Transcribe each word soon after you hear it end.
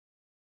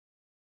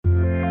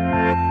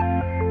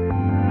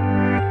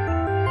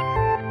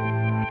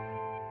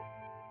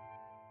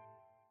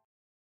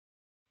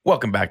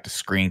Welcome back to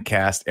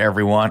Screencast,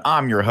 everyone.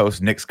 I'm your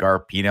host, Nick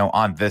Scarpino.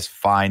 On this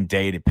fine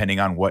day, depending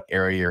on what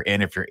area you're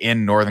in, if you're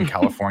in Northern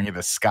California,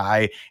 the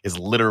sky is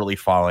literally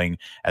falling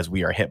as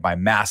we are hit by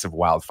massive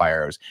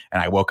wildfires. And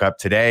I woke up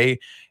today,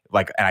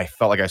 and I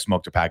felt like I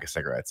smoked a pack of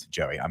cigarettes,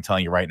 Joey. I'm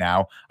telling you right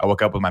now, I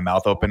woke up with my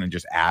mouth open and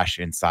just ash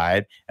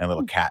inside and a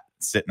little cat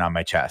sitting on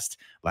my chest.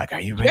 Like, are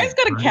you guys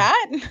got a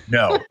cat?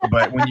 No,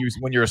 but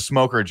when you're a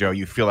smoker, Joe,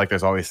 you feel like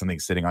there's always something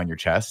sitting on your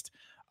chest.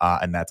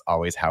 And that's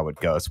always how it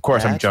goes. Of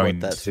course, I'm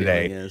joined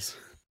today.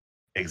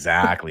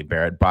 Exactly,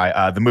 Barrett,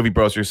 by the movie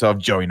bros yourself,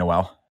 Joey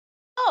Noel.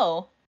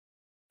 Oh.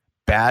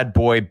 Bad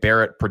boy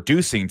Barrett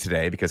producing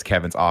today because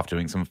Kevin's off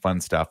doing some fun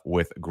stuff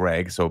with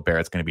Greg. So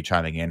Barrett's going to be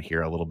chiming in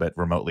here a little bit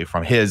remotely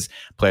from his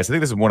place. I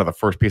think this is one of the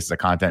first pieces of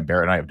content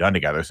Barrett and I have done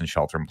together since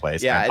Shelter in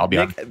Place. Yeah,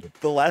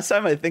 Nick, the last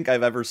time I think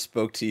I've ever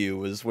spoke to you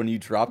was when you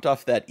dropped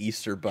off that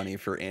Easter bunny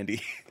for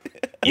Andy.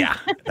 Yeah,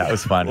 that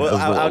was fun. Well,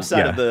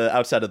 outside of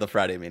the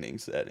Friday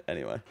meetings,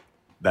 anyway.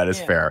 That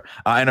is fair.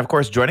 And of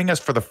course, joining us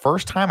for the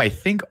first time, I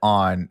think,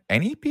 on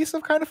any piece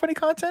of Kind of Funny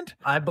content.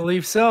 I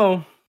believe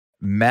so.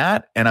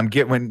 Matt,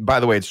 and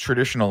by the way, it's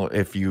traditional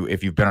if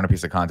you've been on a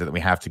piece of content that we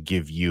have to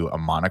give you a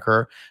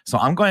moniker. So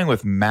I'm going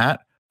with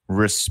Matt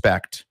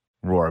Respect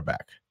Rohrbeck.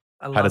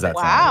 How does that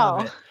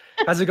sound? Wow.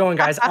 How's it going,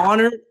 guys?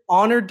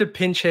 Honored to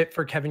pinch hit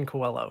for Kevin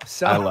Coelho.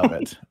 So I love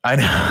it. I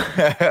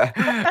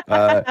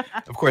know.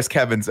 Of course,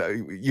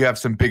 you have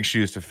some big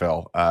shoes to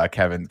fill.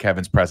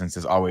 Kevin's presence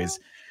is always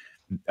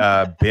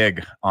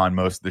big on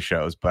most of the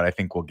shows, but I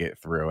think we'll get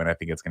through, and I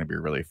think it's going to be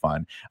really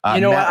fun.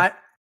 What?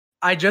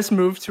 I just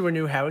moved to a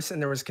new house,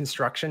 and there was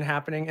construction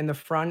happening in the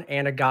front,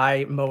 and a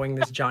guy mowing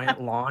this giant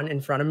lawn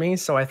in front of me.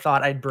 So I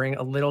thought I'd bring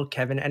a little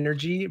Kevin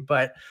energy,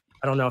 but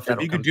I don't know if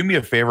you could do me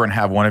a favor and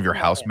have one of your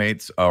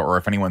housemates, or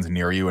if anyone's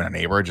near you and a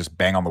neighbor, just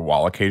bang on the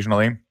wall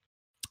occasionally.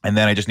 And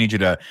then I just need you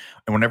to,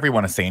 and whenever you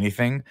want to say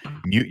anything,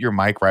 mute your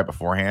mic right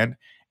beforehand,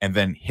 and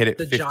then hit it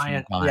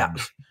 15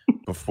 times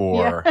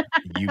before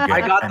you get.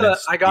 I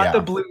got the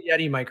Blue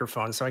Yeti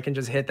microphone, so I can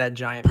just hit that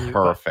giant mute.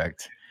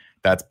 Perfect.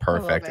 That's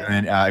perfect.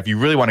 And then if you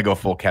really want to go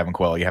full Kevin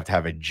Coelho, you have to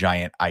have a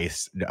giant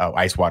ice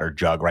water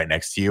jug right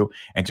next to you,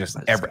 and just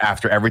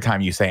after every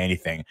time you say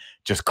anything,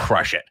 just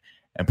crush it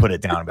and put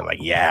it down and be like,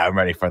 yeah, I'm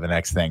ready for the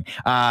next thing.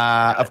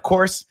 Of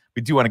course,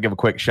 we do want to give a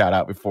quick shout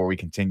out before we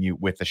continue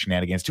with the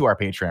shenanigans to our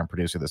Patreon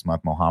producer this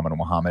month,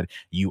 Mohammed.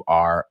 You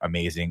are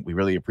amazing. We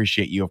really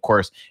appreciate you. Of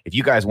course, if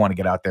you guys want to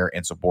get out there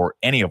and support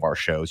any of our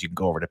shows, you can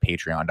go over to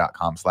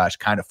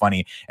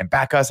patreon.com/kindoffunny and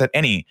back us at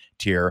any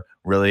tier.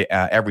 Really,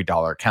 every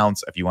dollar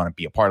counts. If you want to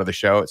be a part of the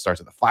show, it starts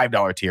at the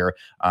 $5 tier.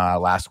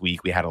 Last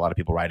week, we had a lot of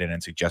people write in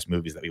and suggest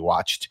movies that we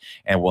watched,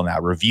 and we'll now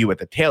review at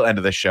the tail end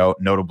of the show,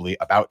 notably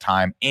About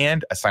Time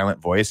and A Silent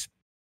Voice.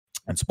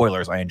 And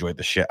spoilers, I enjoyed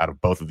the shit out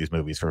of both of these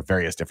movies for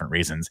various different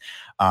reasons,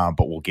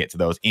 but we'll get to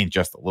those in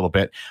just a little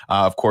bit.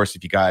 Of course,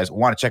 if you guys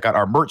want to check out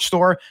our merch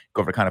store,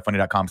 go over to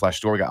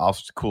kindoffunny.com/store. We got all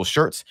sorts of cool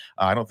shirts.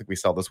 I don't think we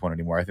sell this one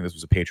anymore. I think this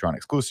was a Patreon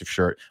exclusive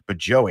shirt. But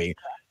Joey,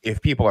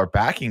 if people are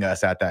backing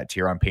us at that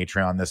tier on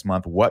Patreon this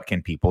month, what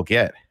can people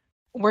get?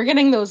 We're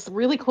getting those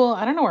really cool,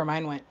 I don't know where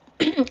mine went,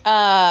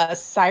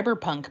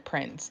 cyberpunk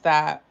prints.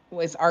 That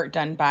was art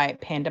done by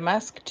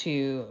Fandome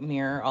to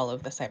mirror all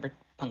of the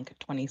Cyberpunk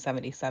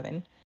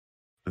 2077.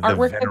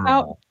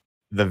 The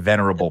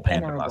venerable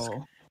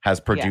Fandome has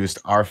produced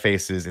our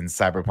faces in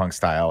cyberpunk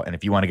style. And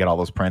if you want to get all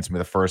those prints and be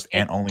the first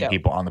and only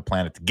people on the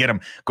planet to get them,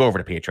 go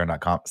over to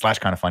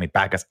patreon.com/kindoffunny,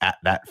 back us at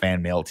that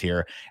fan mail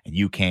tier, and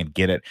you can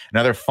get it.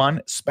 Another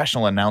fun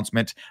special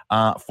announcement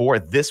for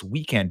this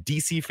weekend.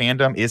 DC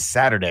Fandom is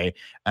Saturday,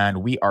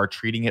 and we are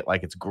treating it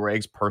like it's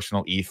Greg's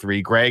personal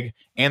E3. Greg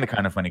and the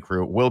Kind of Funny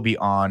crew will be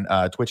on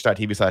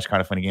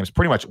twitch.tv/kindoffunnygames.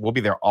 Pretty much we'll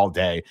be there all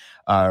day,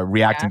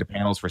 reacting to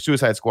panels for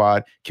Suicide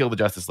Squad, Kill the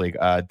Justice League,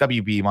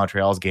 WB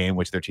Montreal's game,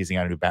 which they're teasing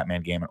out a new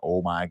Batman game. And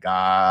oh my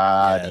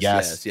God,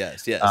 yes.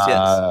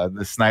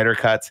 The Snyder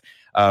Cut.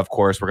 Of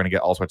course, we're going to get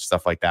all sorts of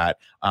stuff like that,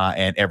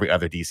 and every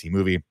other DC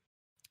movie.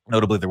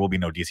 Notably, there will be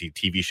no DC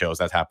TV shows.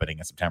 That's happening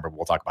in September.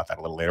 We'll talk about that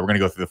a little later. We're going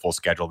to go through the full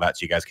schedule of that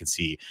so you guys can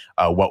see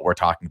what we're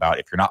talking about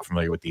if you're not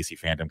familiar with DC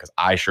Fandom, because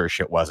I sure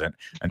shit wasn't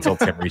until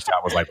Tim reached out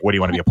and was like, what do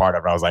you want to be a part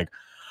of? And I was like,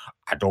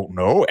 I don't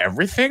know.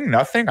 Everything,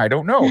 nothing. I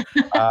don't know.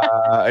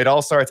 It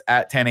all starts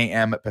at 10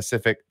 a.m.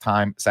 Pacific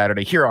time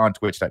Saturday here on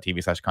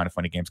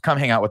twitch.tv/kindoffunnygames. Come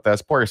hang out with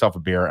us, pour yourself a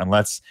beer, and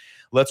let's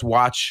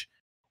watch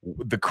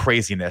the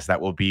craziness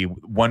that will be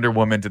Wonder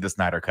Woman to the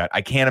Snyder Cut.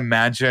 I can't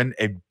imagine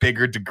a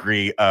bigger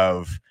degree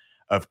of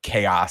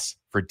chaos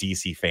for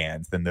DC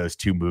fans than those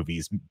two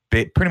movies,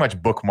 pretty much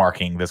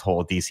bookmarking this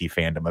whole DC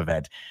Fandom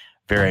event.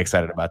 Very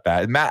excited about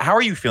that. Matt, how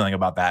are you feeling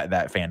about that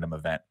Fandom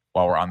event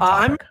while we're on the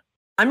topic?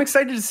 I'm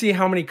excited to see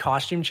how many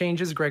costume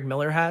changes Greg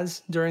Miller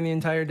has during the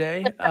entire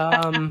day.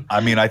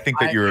 I mean, I think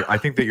that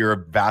you're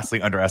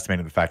vastly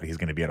underestimating the fact that he's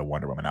going to be at a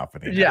Wonder Woman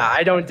outfit.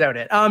 I don't doubt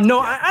it. I don't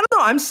know.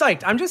 I'm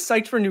psyched. I'm just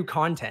psyched for new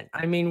content.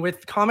 I mean,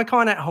 with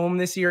Comic-Con at home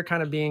this year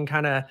being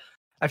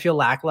I feel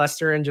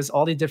lackluster, and just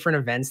all the different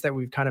events that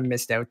we've kind of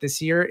missed out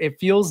this year, it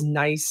feels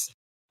nice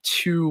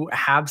to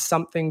have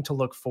something to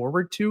look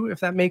forward to,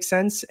 if that makes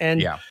sense.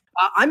 And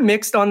I'm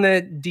mixed on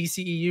the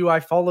DCEU. I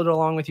followed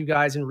along with you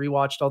guys and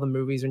rewatched all the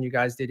movies when you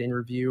guys did in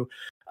review.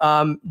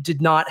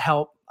 Did not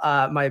help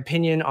my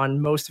opinion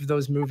on most of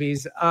those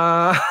movies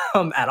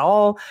at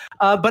all.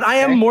 But I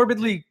am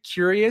morbidly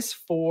curious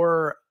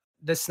for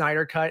the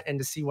Snyder Cut and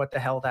to see what the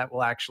hell that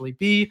will actually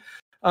be.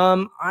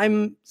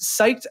 I'm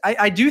psyched.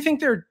 I do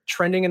think they're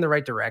trending in the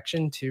right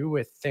direction too,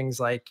 with things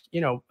like,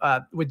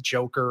 with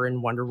Joker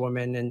and Wonder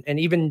Woman and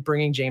even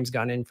bringing James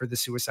Gunn in for the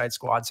Suicide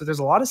Squad. So there's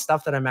a lot of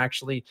stuff that I'm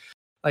actually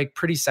like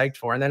pretty psyched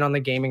for. And then on the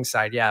gaming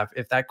side, yeah,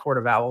 if that Court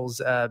of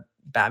Owls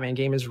Batman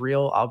game is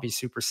real, I'll be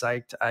super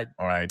psyched. All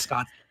right.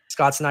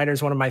 Scott Snyder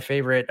is one of my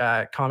favorite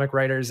comic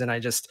writers, and I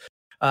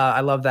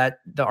love the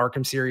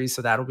Arkham series,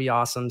 so that'll be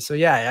awesome. So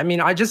yeah, I mean,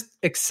 I just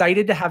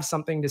excited to have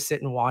something to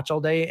sit and watch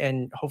all day,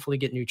 and hopefully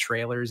get new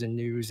trailers and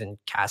news and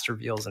cast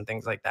reveals and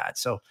things like that.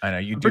 So I know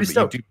you do miss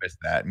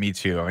that. Me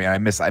too. I mean, I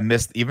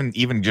miss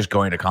even just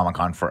going to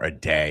Comic-Con for a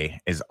day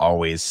is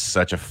always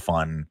such a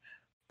fun,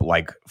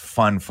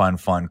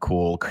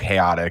 cool,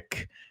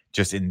 chaotic,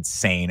 just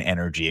insane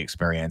energy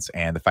experience.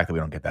 And the fact that we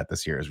don't get that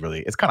this year is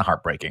it's kind of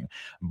heartbreaking.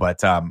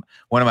 But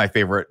one of my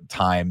favorite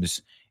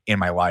times in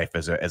my life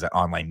as an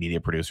online media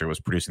producer was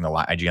producing the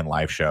IGN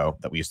live show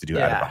that we used to do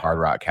out of the Hard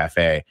Rock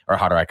Cafe, or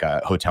Hard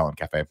Rock Hotel and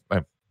Cafe.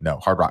 No,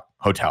 Hard Rock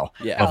Hotel.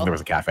 Yeah. I don't think there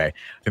was a cafe.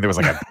 I think there was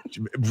like a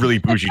really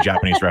bougie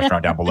Japanese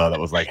restaurant down below that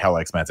was like hella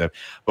expensive.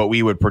 But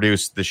we would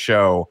produce the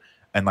show,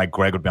 and like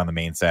Greg would be on the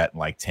main set, and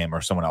like Tim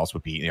or someone else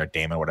would be,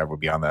 Damon or whatever would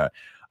be on the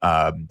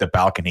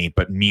balcony.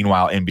 But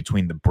meanwhile, in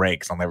between the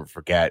breaks, I'll never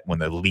forget when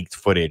the leaked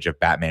footage of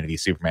Batman v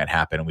Superman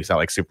happened, and we saw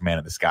like Superman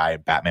in the sky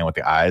and Batman with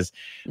the eyes.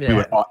 We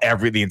would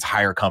the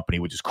entire company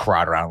would just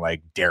crowd around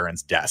like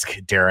Darren's desk.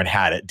 Darren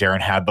had it. Darren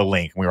had the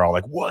link. And we were all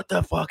like, "What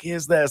the fuck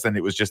is this?" And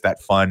it was just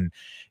that fun,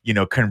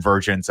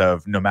 convergence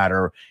of, no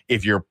matter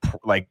if you're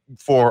like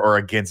for or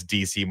against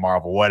DC,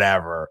 Marvel,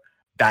 whatever,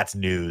 that's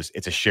news.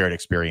 It's a shared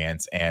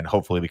experience, and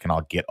hopefully we can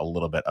all get a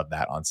little bit of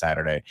that on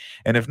Saturday.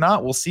 And if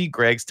not, we'll see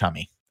Greg's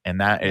tummy. And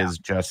that is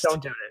just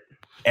don't do it.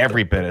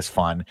 Every bit as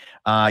fun.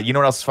 You know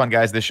what else is fun,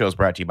 guys? This show is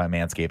brought to you by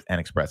Manscaped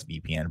and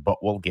ExpressVPN,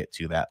 but we'll get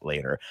to that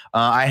later.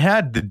 I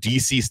had the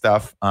DC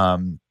stuff,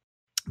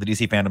 the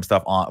DC fandom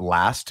stuff on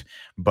last,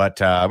 but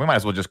we might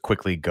as well just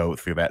quickly go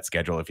through that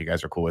schedule if you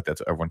guys are cool with it,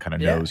 so everyone kind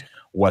of knows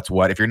what's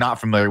what. If you're not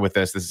familiar with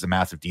this is a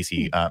massive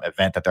DC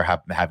event that they're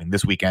having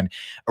this weekend.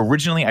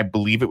 Originally, I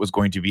believe it was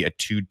going to be a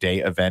 2-day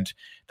event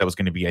that was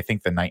going to be, I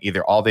think, the night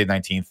either all day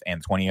 19th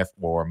and 20th,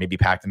 or maybe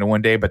packed into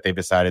one day, but they've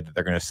decided that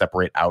they're going to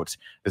separate out.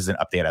 This is an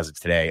update as of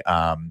today.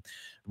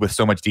 With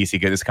so much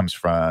DC good, this comes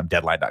from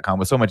Deadline.com.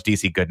 With so much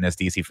DC goodness,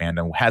 DC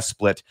fandom has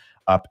split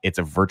up. It's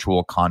a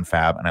virtual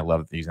confab, and I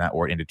love using that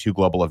word, into 2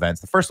 global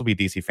events. The first will be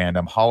DC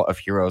Fandom Hall of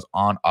Heroes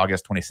on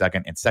August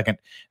 22nd, and second,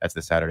 that's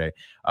this Saturday,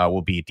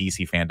 will be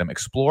DC Fandom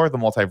Explore the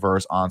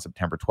Multiverse on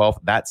September 12th.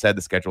 That said,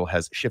 the schedule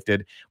has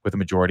shifted, with the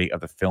majority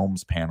of the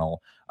films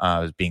panel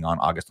being on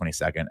August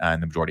 22nd,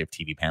 and the majority of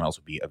TV panels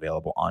will be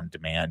available on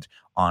demand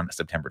on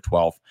September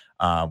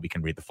 12th. We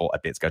can read the full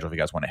update schedule if you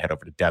guys want to head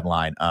over to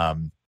Deadline.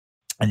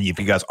 And if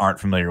you guys aren't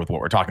familiar with what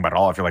we're talking about at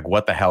all, if you're like,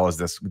 what the hell is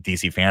this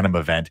DC fandom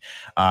event?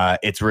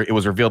 It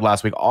was revealed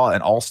last week.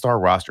 An all-star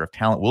roster of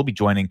talent will be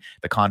joining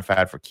the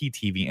confab for key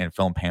TV and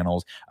film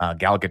panels.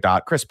 Gal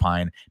Gadot, Chris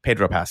Pine,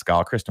 Pedro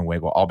Pascal, Kristen Wiig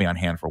will all be on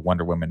hand for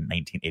Wonder Woman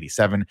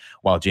 1987,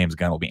 while James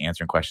Gunn will be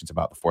answering questions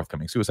about the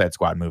forthcoming Suicide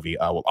Squad movie.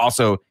 We'll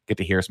also get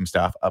to hear some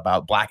stuff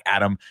about Black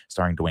Adam,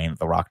 starring Dwayne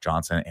 "The Rock"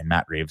 Johnson, and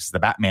Matt Reeves, The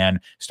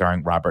Batman,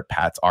 starring Robert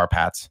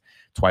Pattinson,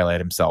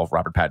 Twilight himself,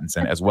 Robert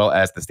Pattinson, as well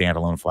as the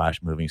standalone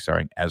Flash movie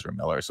starring Ezra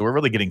Miller. So we're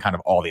really getting kind of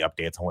all the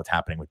updates on what's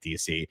happening with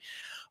DC.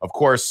 Of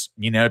course,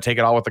 take it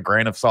all with a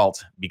grain of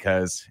salt,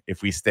 because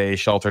if we stay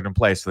sheltered in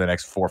place for the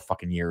next 4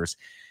 fucking years,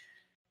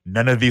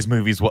 none of these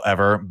movies will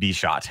ever be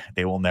shot.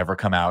 They will never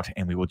come out,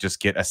 and we will just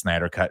get a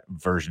Snyder Cut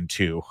version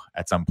 2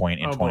 at some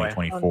point in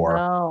 2024.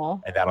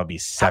 No. And that'll be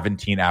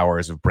 17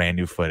 hours of brand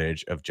new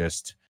footage of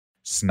just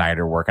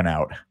Snyder working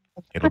out.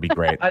 It'll be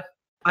great.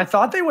 I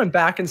thought they went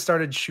back and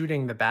started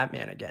shooting the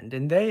Batman again,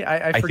 didn't they?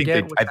 I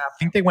forget. I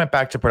think they went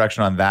back to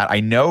production on that. I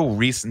know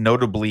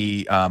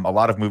notably a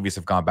lot of movies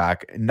have gone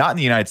back, not in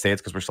the United States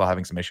because we're still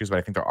having some issues, but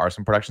I think there are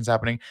some productions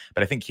happening.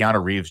 But I think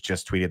Keanu Reeves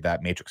just tweeted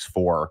that Matrix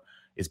 4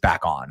 is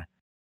back on.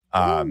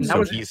 That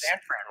was in San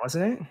Fran,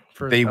 wasn't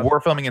it? They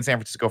were filming in San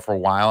Francisco for a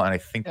while, and I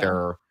think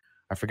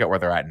I forget where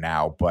they're at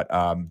now, but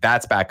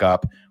that's back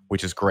up,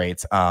 which is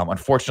great.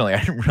 Unfortunately, I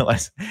didn't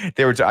realize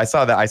I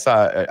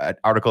saw an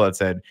article that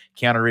said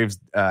Keanu Reeves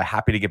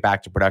happy to get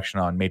back to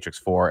production on Matrix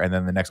 4, and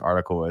then the next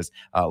article was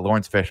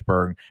Lawrence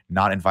Fishburne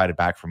not invited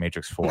back for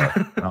Matrix 4,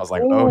 and I was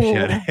like, oh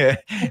shit,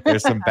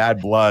 there's some bad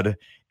blood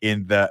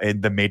in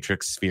the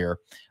Matrix sphere.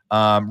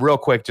 Real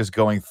quick, just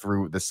going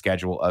through the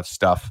schedule of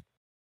stuff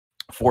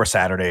for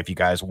Saturday, if you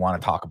guys want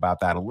to talk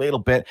about that a little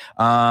bit.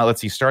 Let's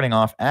see, starting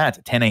off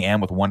at 10 a.m.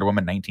 with Wonder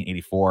Woman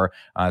 1984.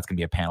 It's going to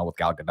be a panel with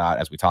Gal Gadot,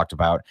 as we talked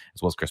about,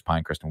 as well as Chris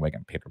Pine, Kristen Wiig,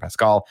 and Pedro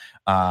Pascal.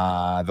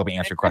 They'll be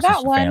answering questions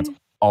from fans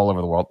all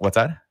over the world. What's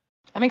that?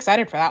 I'm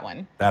excited for that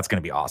one. That's going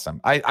to be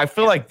awesome. I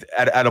feel like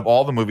out of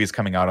all the movies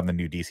coming out on the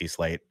new DC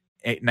slate,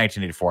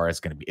 1984 is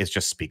going to be, it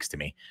just speaks to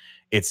me.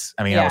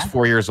 I was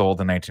 4 years old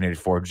in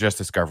 1984, just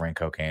discovering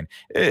cocaine.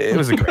 It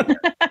was a great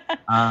year.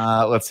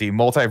 Let's see.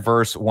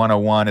 Multiverse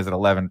 101 is at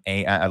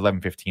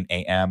 11:15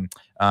 a.m.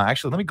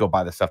 Actually, let me go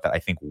by the stuff that I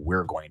think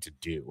we're going to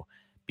do,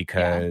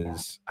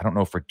 because I don't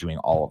know if we're doing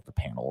all of the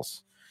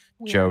panels.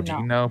 Joe, do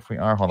you know if we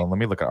are? Hold on. Let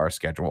me look at our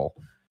schedule.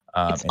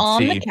 It's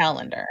on the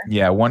calendar.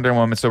 Yeah, Wonder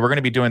Woman. So we're going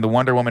to be doing the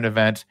Wonder Woman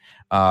event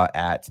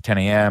at 10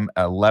 a.m.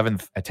 At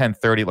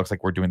 10:30, it looks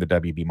like we're doing the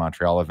WB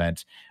Montreal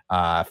event.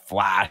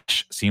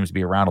 Flash seems to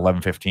be around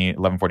 11:15,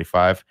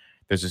 11:45.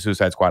 There's a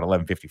Suicide Squad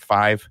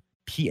 11:55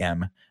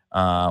 p.m.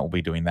 We'll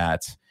be doing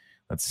that.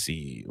 Let's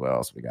see what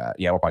else we got.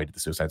 Yeah, we'll probably do the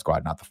Suicide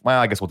Squad,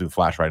 I guess we'll do the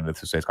Flash right into the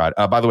Suicide Squad.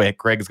 By the way,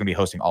 Greg is going to be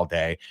hosting all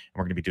day, and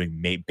we're going to be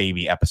doing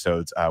baby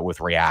episodes with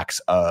reacts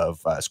of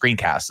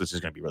Screencast. This is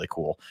going to be really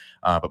cool,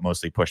 but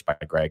mostly pushed by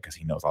Greg because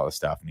he knows all this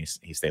stuff, and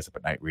he stays up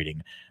at night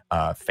reading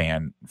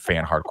fan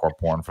hardcore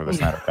porn for the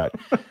Snyder Cut.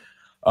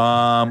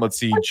 Let's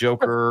see.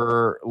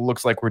 Joker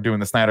looks like we're doing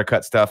the Snyder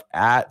Cut stuff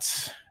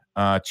at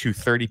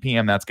 2:30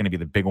 p.m. That's going to be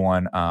the big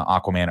one.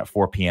 Aquaman at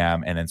 4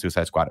 p.m. and then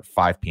Suicide Squad at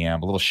 5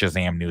 p.m. A little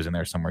Shazam news in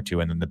there somewhere too,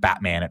 and then the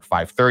Batman at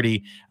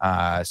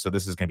 5:30. So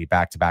this is going to be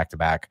back to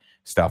back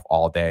stuff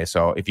all day.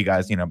 So if you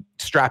guys,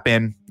 strap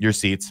in your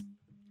seats,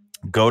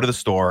 go to the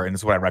store, and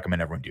this is what I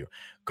recommend everyone do.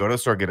 Go to the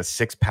store, get a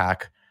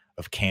 6-pack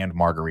of canned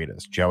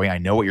margaritas. Joey, I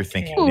know what you're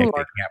thinking. Nick, they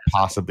can't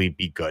possibly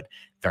be good.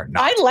 They're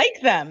not. I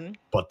like them,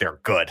 but they're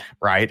good,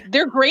 right?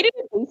 They're great at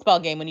a baseball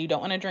game when you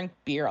don't want to drink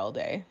beer all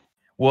day.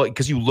 Well,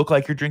 because you look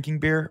like you're drinking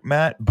beer,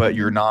 Matt, but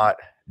you're not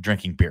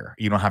drinking beer.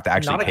 You don't have to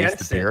actually taste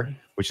the beer,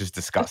 which is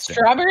disgusting.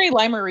 The strawberry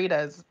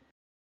limeritas,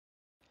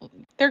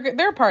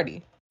 they're a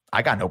party.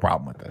 I got no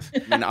problem with this.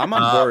 I mean, I'm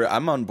on board.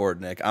 I'm on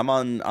board, Nick. I'm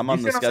on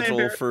the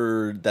schedule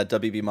for that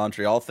WB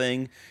Montreal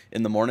thing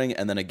in the morning,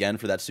 and then again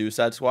for that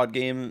Suicide Squad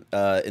game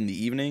in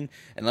the evening.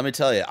 And let me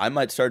tell you, I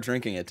might start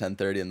drinking at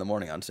 10:30 in the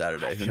morning on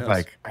Saturday.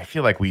 I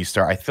feel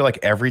like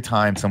every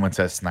time someone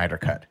says Snyder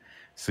Cut,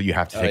 so you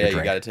have to take a drink.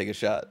 You got to take a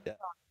shot. Yeah.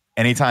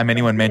 Anytime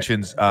anyone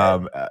mentions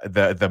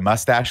the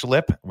mustache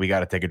lip, we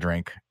got to take a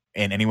drink.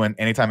 And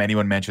anytime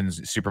anyone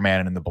mentions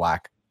Superman in the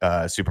black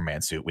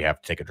Superman suit, we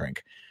have to take a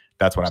drink.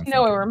 That's what I'm thinking.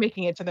 No way we're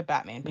making it to the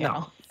Batman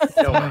panel.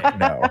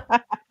 No.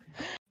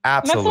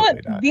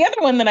 Absolutely not. The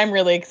other one that I'm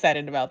really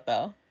excited about,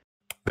 though.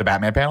 The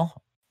Batman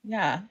panel?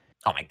 Yeah.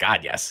 Oh my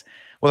God, yes.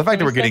 Well, the fact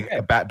that we're getting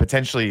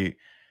potentially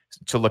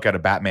to look at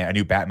a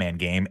new Batman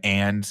game,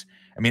 and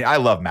I mean, I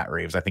love Matt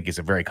Reeves. I think he's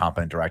a very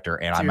competent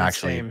director, and I'm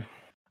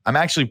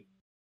actually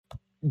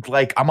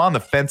like, I'm on the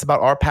fence about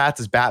our paths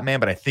as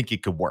Batman, but I think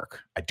it could work.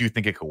 I do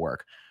think it could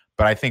work.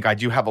 But I think I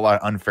do have a lot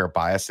of unfair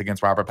bias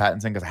against Robert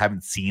Pattinson because I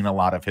haven't seen a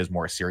lot of his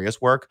more serious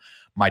work.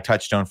 My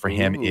touchstone for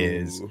him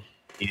is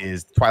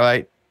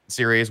Twilight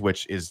series,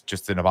 which is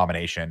just an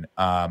abomination.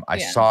 I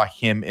saw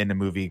him in a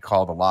movie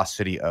called The Lost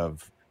City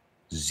of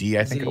Z,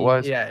 I think it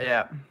was.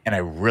 Yeah. And I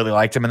really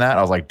liked him in that.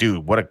 I was like,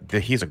 dude,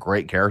 he's a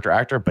great character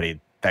actor, but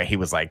he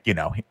was like,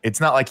 it's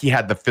not like he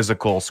had the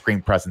physical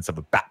screen presence of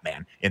a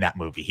Batman in that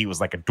movie. He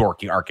was like a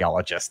dorky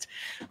archaeologist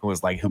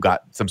who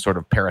got some sort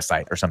of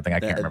parasite or something. I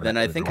can't remember. Then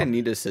I think I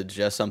need to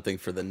suggest something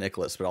for the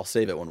Nicholas, but I'll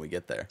save it when we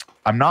get there.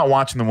 I'm not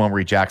watching the one where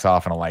he jacks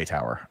off in a light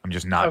tower. I'm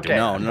just not doing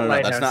it. No.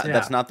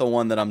 That's not the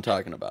one that I'm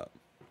talking about.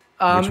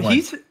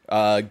 He's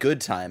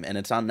Good Time, and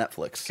it's on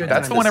Netflix.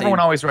 That's the one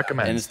everyone always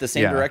recommends, and it's the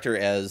same director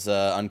as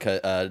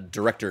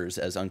directors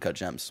as Uncut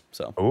Gems.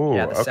 So,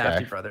 the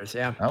Safdie brothers.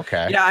 Yeah.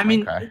 Okay. Yeah, I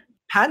mean,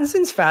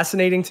 Pattinson's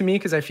fascinating to me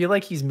because I feel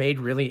like he's made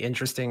really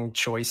interesting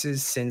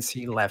choices since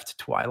he left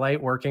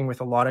Twilight, working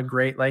with a lot of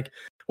great, like,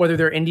 whether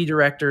they're indie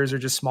directors or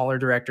just smaller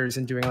directors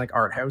and doing like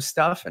art house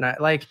stuff. And I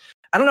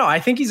don't know. I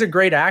think he's a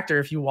great actor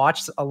if you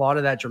watch a lot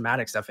of that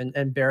dramatic stuff.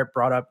 And Barrett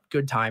brought up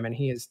Good Time, and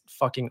he is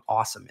fucking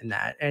awesome in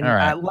that. And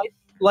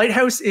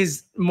Lighthouse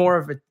is more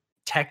of a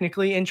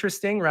technically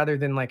interesting rather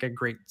than like a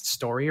great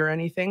story or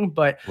anything.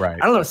 But I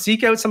don't know.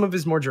 Seek out some of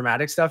his more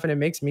dramatic stuff, and it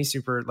makes me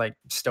super like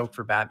stoked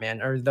for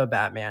Batman or the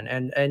Batman.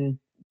 And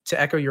to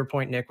echo your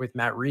point, Nick, with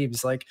Matt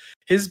Reeves, like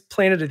his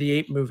Planet of the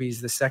Apes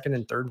movies, the second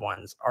and third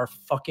ones are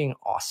fucking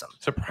awesome.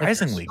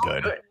 Surprisingly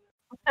like, good.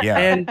 Yeah.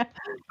 And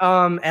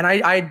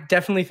I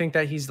definitely think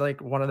that he's like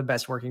one of the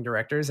best working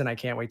directors, and I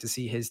can't wait to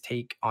see his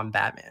take on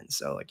Batman.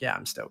 So like, yeah,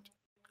 I'm stoked.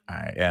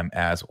 I am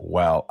as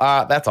well.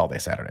 That's all day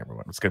Saturday,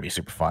 everyone. It's going to be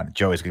super fun.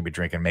 Joey's going to be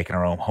drinking, making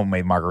our own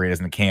homemade margaritas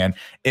in the can.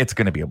 It's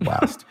going to be a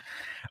blast.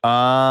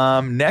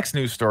 Next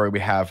news story we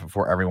have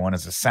for everyone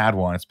is a sad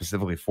one,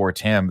 specifically for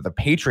Tim. The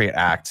Patriot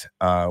Act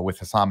with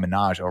Hassan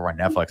Minhaj over on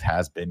Netflix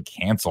has been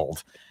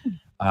canceled.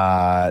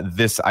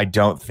 This I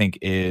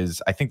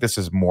think this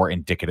is more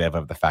indicative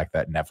of the fact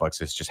that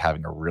Netflix is just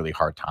having a really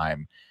hard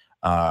time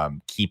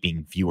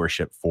keeping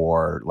viewership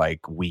for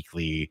like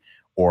weekly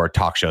or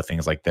talk show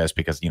things like this,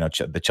 because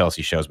the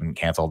Chelsea show's been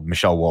canceled,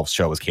 Michelle Wolf's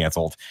show was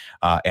canceled,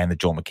 and the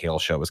Joel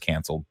McHale show was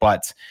canceled.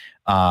 But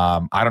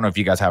I don't know if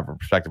you guys have a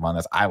perspective on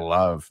this. I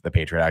love the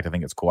Patriot Act. I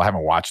think it's cool. I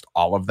haven't watched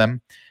all of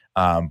them,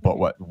 but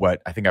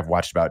what I think I've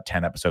watched about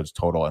 10 episodes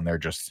total, and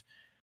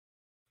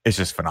it's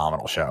just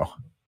phenomenal show.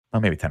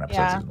 Well, maybe 10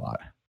 episodes is a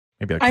lot.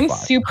 Maybe like I'm 5.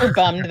 super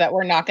bummed that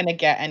we're not going to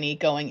get any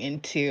going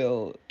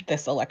into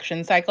this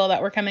election cycle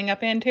that we're coming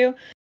up into.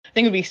 I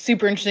think it would be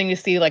super interesting to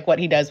see like what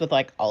he does with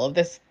like all of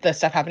the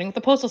stuff happening with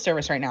the Postal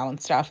Service right now and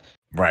stuff.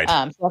 Right.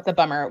 So that's a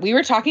bummer. We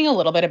were talking a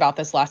little bit about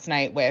this last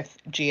night with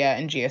Gia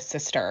and Gia's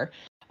sister,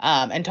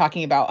 and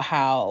talking about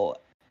how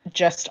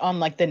just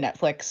on like the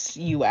Netflix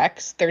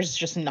UX, there's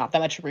just not that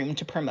much room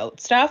to promote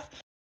stuff.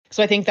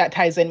 So I think that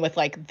ties in with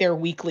like their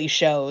weekly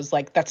shows,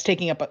 like that's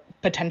taking up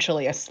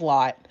potentially a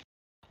slot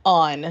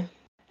on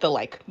the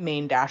like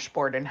main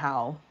dashboard, and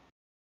how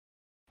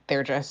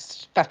they're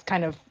just, that's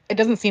kind of, it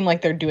doesn't seem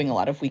like they're doing a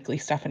lot of weekly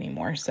stuff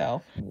anymore.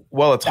 So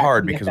well, it's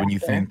hard because when you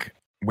think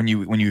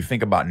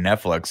about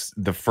Netflix,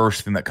 the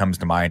first thing that comes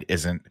to mind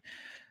isn't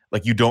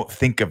like, you don't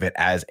think of it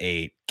as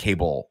a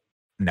cable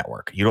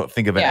network. You don't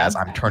think of it as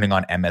I'm turning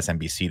on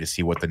MSNBC to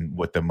see what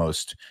the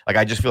most, like,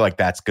 I just feel like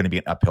that's going to be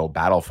an uphill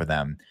battle for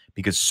them,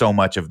 because so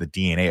much of the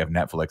DNA of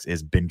Netflix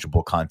is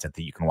bingeable content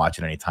that you can watch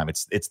at any time.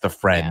 It's the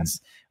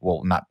Friends,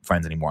 well, not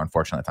Friends anymore,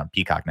 unfortunately. It's on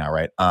Peacock now,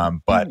 right?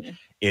 But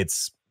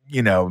it's,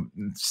 you know,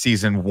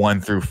 season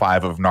 1 through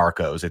 5 of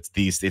Narcos. It's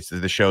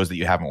the shows that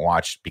you haven't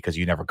watched because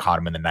you never caught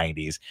them in the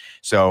 90s.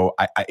 So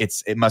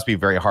it must be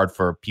very hard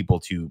for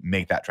people to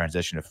make that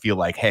transition, to feel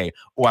like, hey,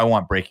 I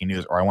want breaking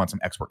news, or I want some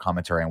expert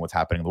commentary on what's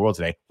happening in the world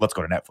today. Let's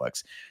go to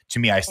Netflix. To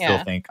me, I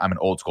still think, I'm an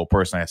old school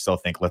person. I still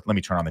think, let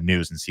me turn on the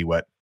news and see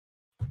what,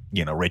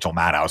 you know, Rachel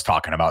Maddow's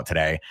talking about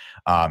today,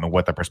 and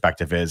what the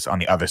perspective is on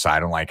the other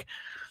side, and like,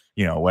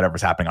 you know,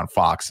 whatever's happening on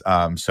Fox.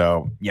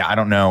 So yeah, I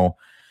don't know.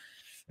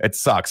 It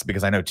sucks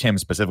because I know Tim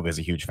specifically is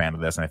a huge fan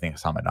of this, and I think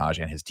Hasan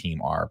Minhaj and his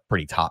team are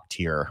pretty top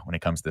tier when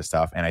it comes to this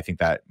stuff. And I think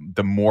that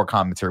the more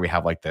commentary we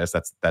have like this,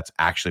 that's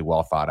actually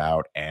well thought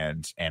out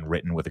and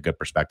written with a good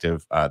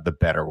perspective, the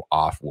better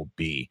off we'll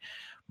be.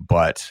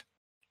 But,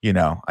 you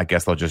know, I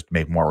guess they'll just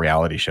make more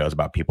reality shows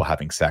about people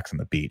having sex on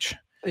the beach.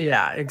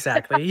 Yeah,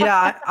 exactly.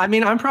 Yeah, I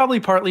mean, I'm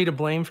probably partly to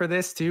blame for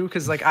this too,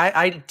 because like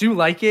I do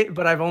like it,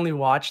 but I've only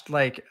watched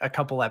like a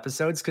couple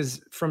episodes,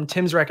 because from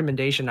Tim's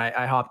recommendation,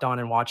 I hopped on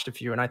and watched a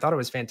few, and I thought it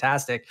was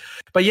fantastic.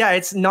 But yeah,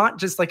 it's not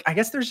just like, I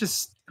guess there's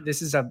just,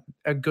 this is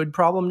a good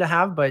problem to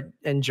have,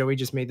 and Joey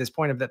just made this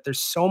point of that there's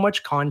so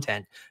much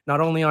content, not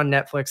only on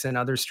Netflix and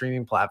other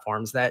streaming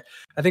platforms, that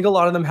I think a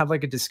lot of them have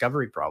like a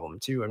discovery problem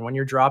too. And when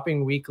you're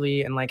dropping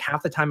weekly, and like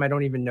half the time I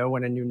don't even know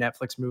when a new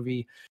Netflix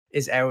movie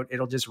is out,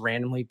 it'll just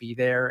randomly be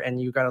there, and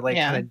you got to like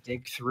kind of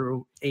dig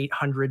through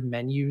 800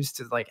 menus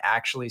to like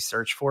actually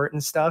search for it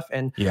and stuff.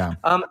 And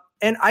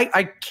and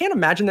I can't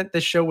imagine that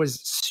this show was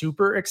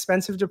super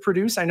expensive to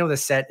produce. I know the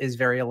set is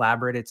very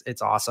elaborate.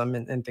 It's awesome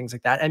and things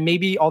like that. And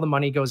maybe all the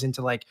money goes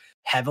into like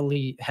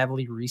heavily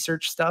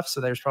research stuff. So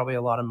there's probably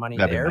a lot of money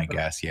That'd there. Be my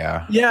guess,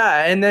 yeah.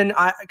 Yeah. And then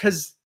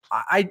because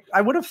I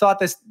would have thought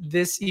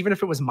this, even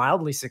if it was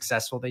mildly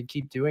successful, they'd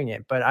keep doing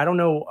it. But I don't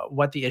know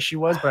what the issue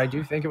was, but I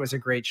do think it was a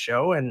great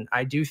show. And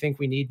I do think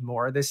we need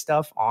more of this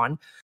stuff on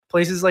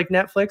places like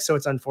Netflix. So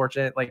it's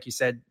unfortunate, like you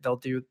said, they'll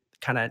do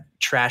kind of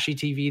trashy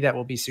TV that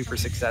will be super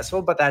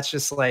successful, but that's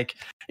just like,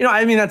 you know,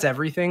 I mean, that's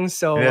everything.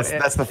 So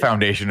that's the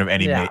foundation of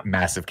any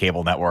massive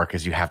cable network,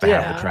 is you have to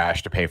have the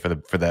trash to pay for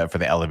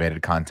the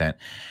elevated content.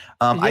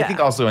 I think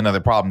also another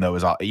problem though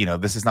is, you know,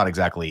 this is not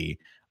exactly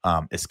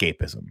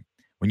escapism.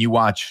 When you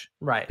watch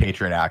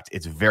Patriot Act,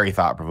 it's very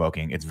thought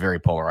provoking. It's very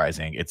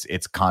polarizing.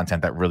 It's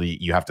content that really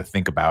you have to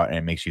think about, and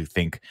it makes you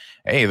think,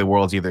 hey, the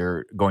world's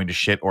either going to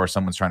shit or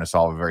someone's trying to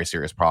solve a very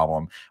serious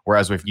problem.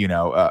 Whereas with, you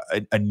know,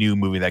 a new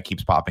movie that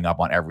keeps popping up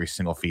on every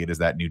single feed is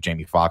that new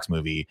Jamie Foxx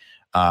movie,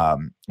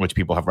 which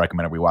people have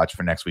recommended we watch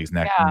for next week's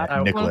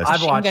Nicholas.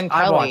 I've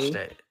watched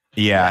it.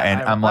 Yeah,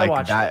 and I'm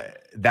like,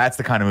 that's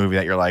the kind of movie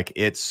that you're like,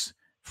 it's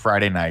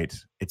Friday night.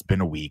 It's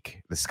been a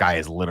week. The sky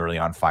is literally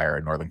on fire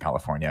in Northern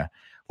California.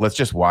 Let's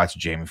just watch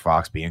Jamie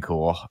Foxx being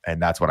cool, and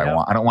that's what I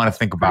want. I don't want to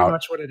think about.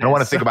 I don't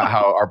want to think about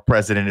how our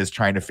president is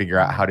trying to figure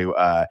out how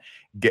to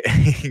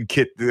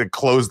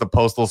close the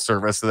postal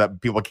service so that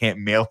people can't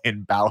mail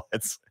in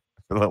ballots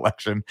for the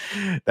election.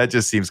 That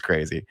just seems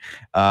crazy.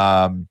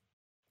 So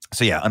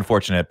yeah,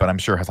 unfortunate, but I'm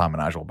sure Hasan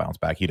Minhaj will bounce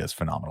back. He does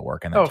phenomenal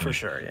work, and for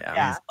sure,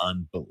 he's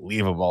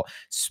unbelievable.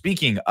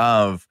 Speaking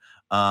of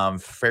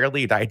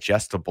fairly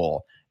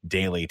digestible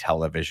daily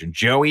television,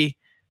 Joey.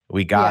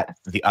 We got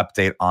the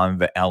update on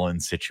the Ellen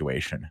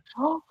situation.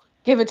 Oh,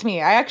 give it to me.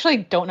 I actually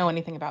don't know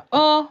anything about.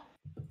 I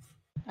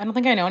don't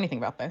think I know anything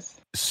about this.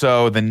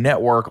 So the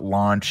network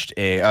launched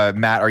a.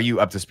 Matt, are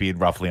you up to speed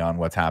roughly on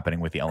what's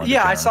happening with the Ellen?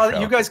 Yeah, I saw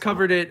that you guys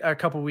covered it a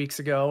couple weeks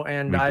ago,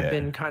 and I've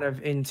been kind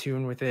of in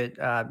tune with it.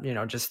 You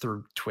know, just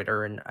through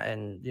Twitter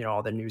and you know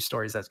all the news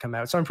stories that's come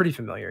out. So I'm pretty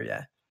familiar.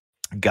 Yeah.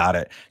 Got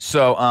it.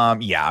 So,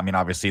 yeah, I mean,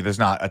 obviously there's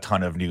not a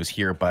ton of news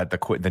here, but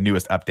the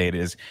newest update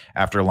is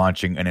after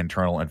launching an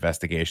internal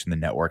investigation, the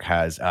network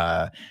has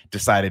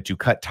decided to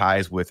cut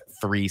ties with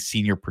 3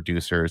 senior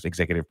producers,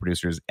 executive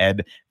producers,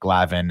 Ed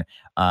Glavin,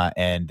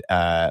 and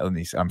let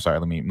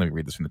me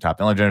read this from the top.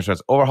 Ellen DeGeneres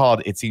has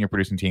overhauled its senior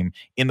producing team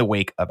in the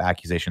wake of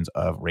accusations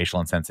of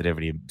racial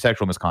insensitivity,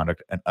 sexual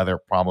misconduct, and other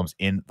problems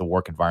in the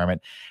work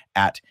environment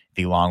at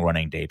the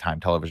long-running daytime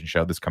television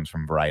show. This comes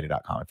from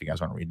Variety.com if you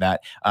guys want to read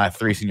that.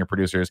 3 senior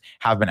producers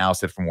have been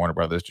ousted from Warner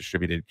Brothers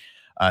distributed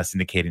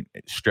syndicated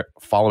strip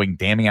following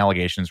damning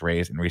allegations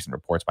raised in recent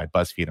reports by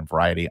BuzzFeed and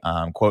Variety.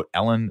 Quote,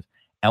 Ellen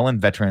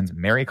veterans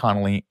Mary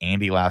Connolly,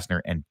 Andy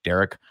Lassner, and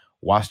Derek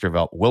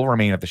Westervelt will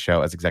remain at the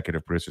show as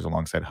executive producers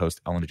alongside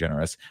host Ellen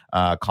DeGeneres.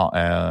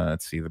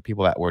 Let's see. The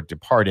people that were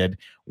departed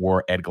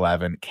were Ed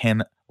Glavin,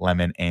 Ken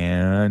Lemon,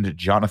 and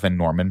Jonathan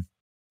Norman.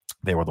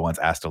 They were the ones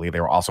asked to leave. They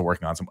were also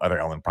working on some other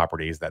Ellen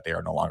properties that they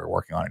are no longer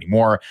working on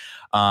anymore.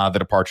 The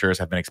departures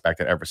have been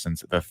expected ever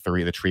since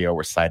the trio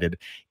were cited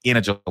in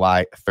a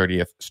July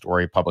 30th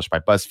story published by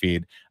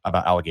BuzzFeed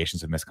about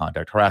allegations of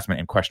misconduct, harassment,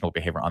 and questionable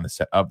behavior on the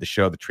set of the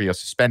show. The trio were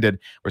suspended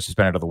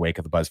in the wake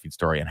of the BuzzFeed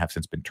story and have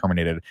since been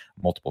terminated.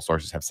 Multiple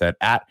sources have said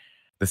at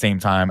the same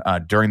time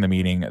during the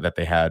meeting that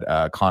they had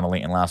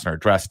Connolly and Lassner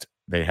addressed.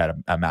 They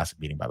had a massive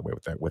meeting, by the way,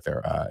 with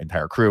their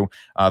entire crew.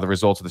 The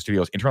results of the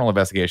studio's internal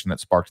investigation that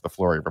sparked the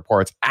flurry of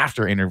reports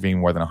after interviewing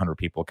more than 100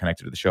 people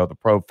connected to the show. The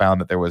probe found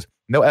that there was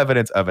no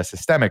evidence of a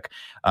systemic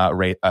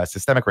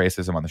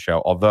racism on the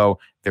show, although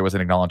there was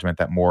an acknowledgement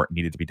that more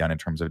needed to be done in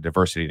terms of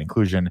diversity and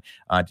inclusion.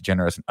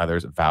 DeGeneres and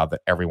others vowed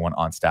that everyone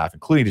on staff,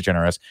 including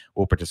DeGeneres,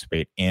 will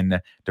participate in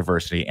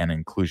diversity and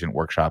inclusion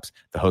workshops.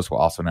 The host will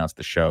also announce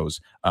the show's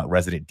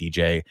resident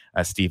DJ,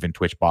 Stephen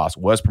Twitch Boss,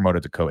 was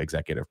promoted to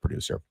co-executive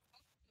producer.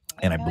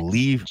 And I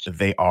believe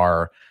they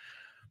are,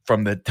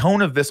 from the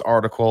tone of this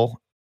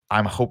article,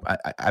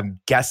 I'm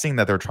guessing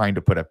that they're trying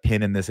to put a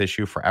pin in this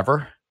issue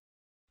forever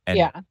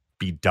and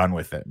be done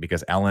with it,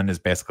 because Ellen is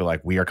basically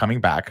like, we are coming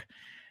back.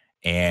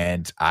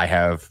 And I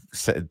have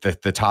said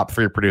that the top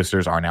 3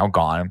 producers are now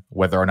gone.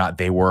 Whether or not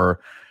they were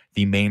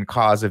the main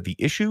cause of the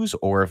issues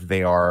or if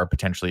they are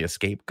potentially a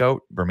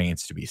scapegoat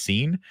remains to be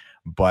seen.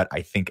 But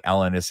I think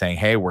Ellen is saying,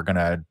 hey, we're going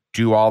to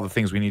do all the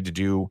things we need to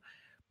do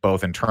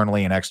both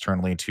internally and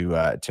externally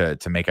to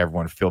make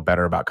everyone feel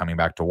better about coming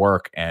back to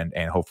work and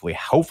hopefully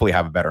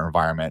have a better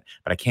environment.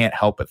 But I can't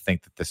help but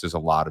think that this is a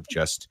lot of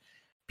just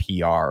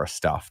PR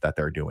stuff that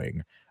they're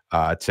doing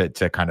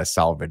to kind of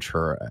salvage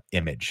her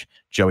image.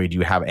 Joey, do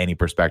you have any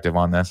perspective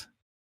on this?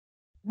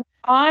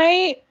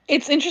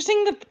 It's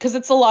interesting because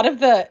it's a lot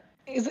of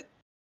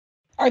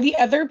are the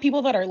other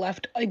people that are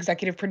left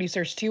executive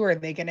producers too, or are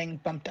they getting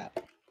bumped up?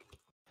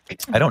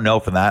 I don't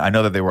know for that. I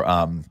know that they were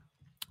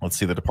let's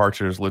see the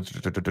departures. Let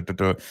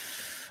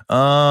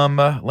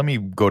me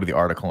go to the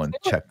article and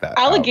check that.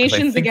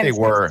 Allegations against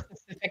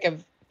specific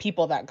of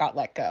people that got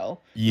let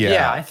go.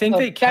 Yeah, I think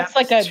they kept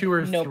that's like a 2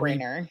 or 3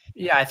 no-brainer.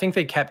 Yeah, I think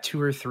they kept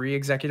 2 or 3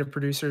 executive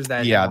producers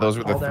that. Yeah, those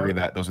were the 3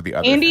 those are the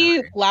other.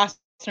 Andy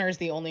Lassner is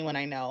the only one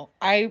I know.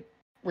 I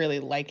really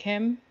like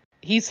him.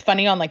 He's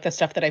funny on like the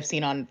stuff that I've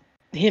seen on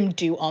him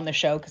do on the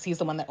show, because he's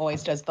the one that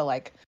always does the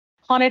like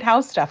haunted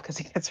house stuff because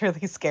he gets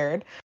really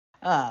scared.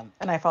 And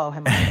I follow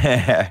him.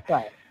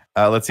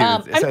 But let's see.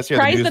 I'm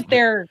surprised that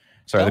they're.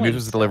 Sorry, the news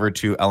was delivered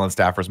to Ellen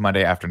staffers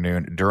Monday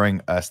afternoon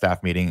during a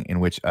staff meeting in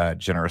which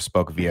DeGeneres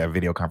spoke via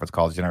video conference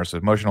call. DeGeneres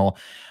was emotional.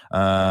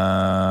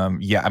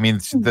 Yeah, I mean,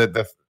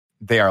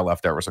 they are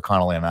left over. So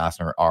Connolly and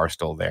Lassner are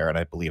still there, and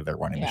I believe they're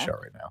running the show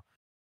right now.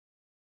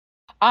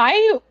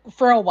 I,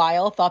 for a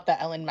while, thought that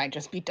Ellen might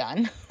just be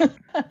done.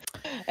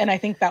 And I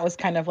think that was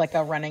kind of like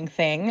a running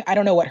thing. I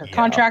don't know what her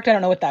contract, I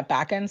don't know what that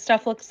back end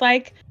stuff looks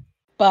like.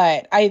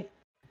 But I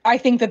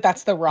think that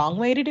that's the wrong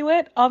way to do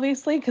it,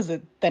 obviously, because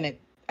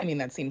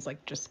that seems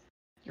like just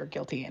you're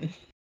guilty and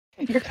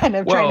you're kind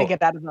of trying to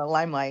get out of the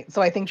limelight.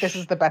 So I think this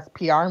is the best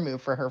PR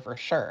move for her for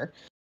sure.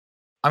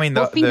 I mean,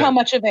 we'll see how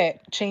much of it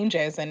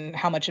changes and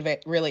how much of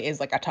it really is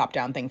like a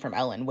top-down thing from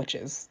Ellen, which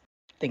is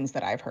things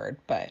that I've heard,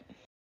 but.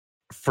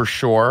 For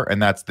sure,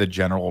 and that's the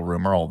general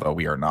rumor, although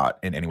we are not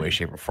in any way,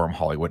 shape, or form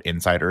Hollywood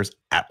insiders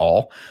at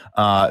all.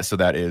 So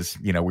that is,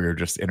 we're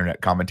just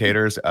internet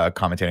commentators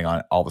commentating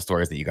on all the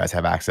stories that you guys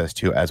have access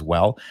to as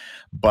well.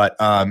 But,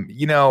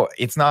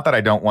 it's not that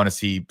I don't want to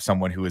see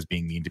someone who is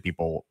being mean to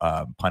people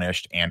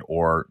punished and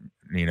or,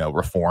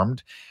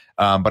 reformed.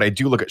 But I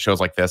do look at shows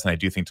like this and I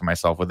do think to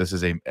myself, well, this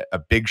is a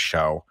big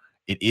show.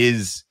 It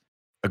is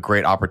a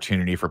great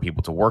opportunity for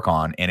people to work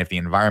on. And if the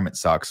environment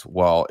sucks,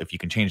 well, if you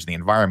can change the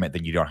environment,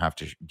 then you don't have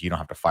to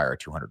fire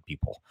 200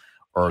 people,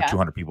 or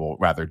 200 people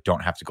rather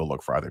don't have to go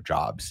look for other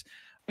jobs.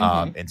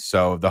 And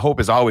so the hope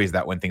is always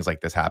that when things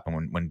like this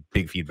happen, when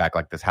big feedback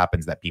like this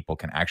happens, that people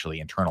can actually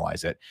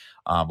internalize it,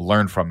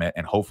 learn from it,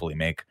 and hopefully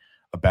make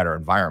a better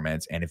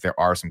environment. And if there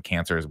are some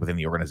cancers within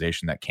the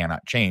organization that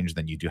cannot change,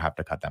 then you do have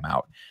to cut them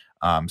out.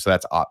 So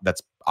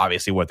that's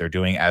obviously what they're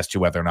doing. As to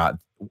whether or not,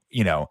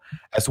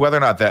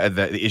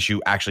 the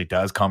issue actually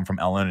does come from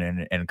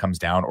Ellen and comes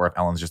down, or if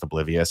Ellen's just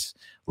oblivious,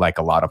 like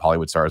a lot of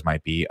Hollywood stars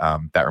might be,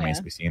 that remains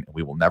to be seen.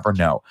 We will never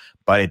know.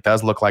 But it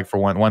does look like, for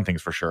one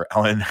thing's for sure,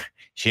 Ellen,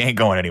 she ain't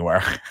going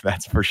anywhere.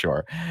 That's for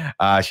sure.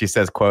 She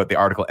says, quote, the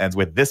article ends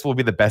with, "This will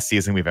be the best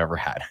season we've ever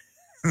had."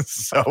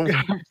 So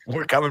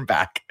we're coming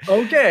back.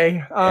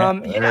 Okay.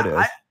 There it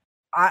is.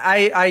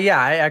 I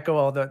echo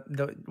all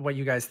the what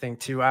you guys think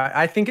too.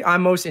 I think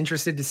I'm most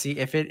interested to see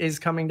if it is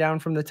coming down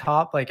from the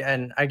top. Like,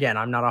 and again,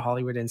 I'm not a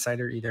Hollywood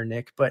insider either,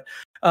 Nick, but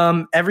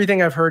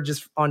everything I've heard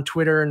just on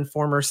Twitter and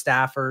former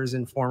staffers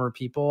and former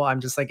people,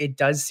 I'm just like, it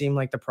does seem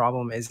like the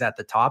problem is at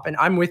the top. And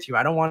I'm with you.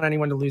 I don't want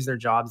anyone to lose their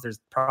jobs. There's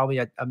probably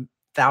a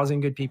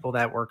 1,000 good people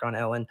that work on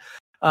Ellen.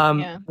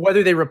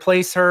 Whether they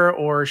replace her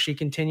or she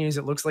continues,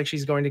 it looks like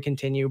she's going to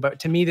continue.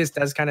 But to me, this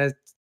does kind of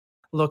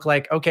look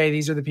like, okay,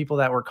 these are the people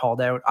that were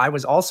called out. I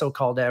was also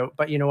called out,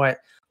 but you know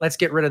what? Let's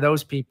get rid of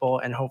those people.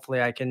 And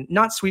hopefully I can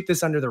not sweep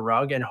this under the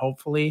rug and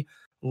hopefully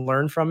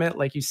learn from it,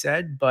 like you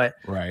said. But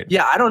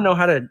yeah, I don't know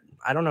how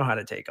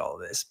to take all of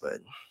this,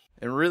 but.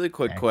 And really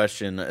quick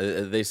question.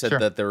 They said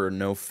that there were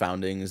no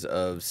foundings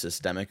of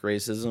systemic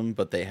racism,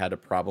 but they had a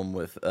problem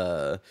with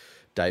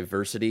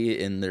diversity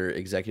in their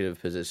executive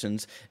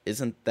positions.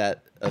 Isn't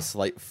that a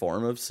slight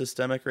form of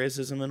systemic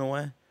racism in a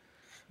way?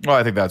 Well,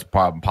 I think that's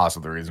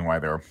possibly the reason why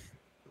they're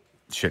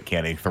shit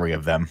canning 3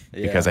 of them,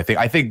 because I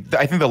think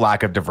the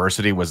lack of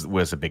diversity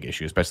was a big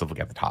issue, especially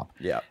looking at the top.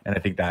 Yeah, and I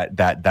think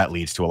that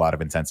leads to a lot of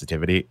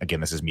insensitivity. Again,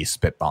 this is me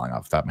spitballing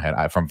off the top of my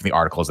head from the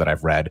articles that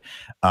I've read,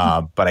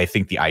 but I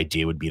think the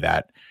idea would be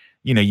that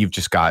you've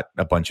just got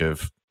a bunch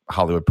of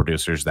Hollywood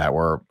producers that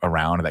were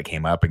around that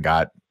came up and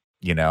got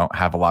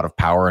have a lot of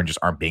power and just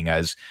aren't being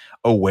as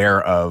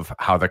aware of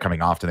how they're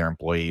coming off to their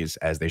employees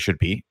as they should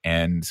be.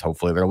 And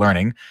hopefully they're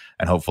learning,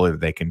 and hopefully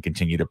they can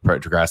continue to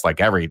progress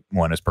like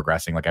everyone is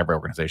progressing, like every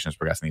organization is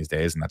progressing these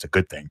days. And that's a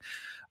good thing.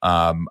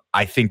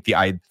 I think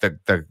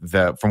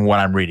the from what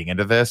I'm reading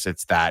into this,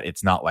 it's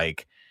not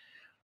like,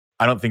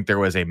 I don't think there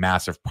was a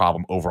massive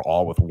problem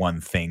overall with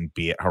one thing,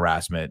 be it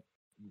harassment,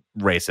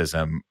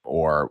 racism,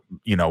 or,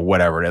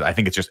 whatever it is. I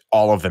think it's just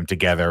all of them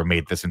together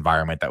made this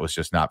environment that was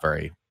just not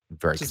very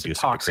conducive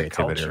to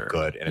creativity or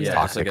good, and it's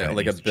toxic. It's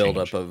like a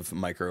buildup of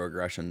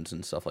microaggressions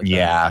and stuff like that.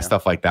 Yeah,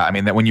 stuff like that. I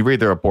mean, that when you read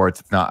the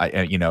reports, it's not,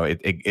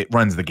 it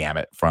runs the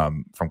gamut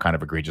from kind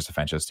of egregious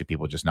offenses to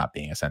people just not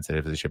being as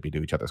sensitive as they should be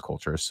to each other's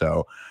culture.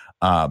 So,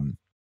 and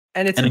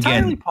it's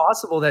entirely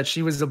possible that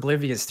she was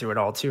oblivious to it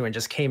all too, and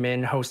just came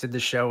in, hosted the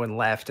show, and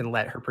left, and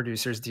let her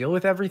producers deal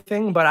with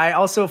everything. But I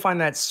also find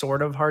that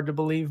sort of hard to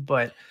believe.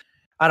 But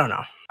I don't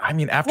know. I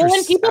mean, after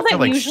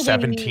like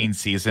 17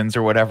 seasons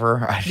or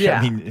whatever,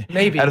 I mean,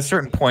 maybe at a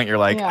certain point you're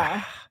like,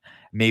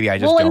 maybe I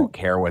just don't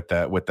care what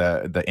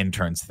the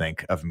interns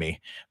think of me,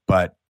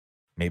 but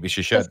maybe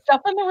she should. The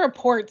stuff in the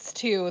reports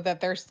too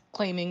that they're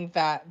claiming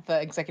that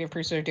the executive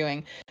producers are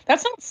doing,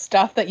 that's not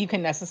stuff that you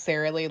can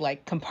necessarily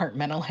like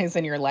compartmentalize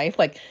in your life.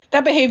 Like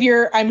that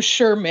behavior, I'm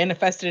sure,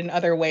 manifested in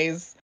other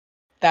ways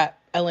that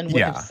Ellen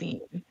would have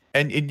seen.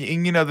 And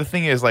the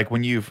thing is, like,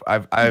 when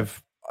I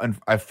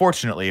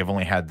unfortunately have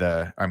only had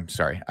I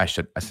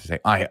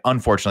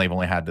unfortunately have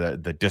only had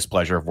the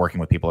displeasure of working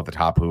with people at the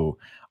top who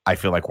I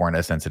feel like weren't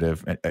as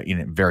sensitive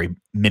in very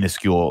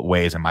minuscule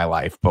ways in my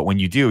life. But when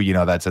you do,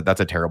 that's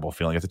a terrible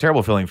feeling. It's a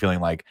terrible feeling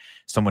like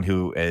someone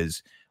who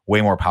is way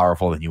more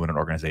powerful than you in an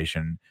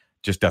organization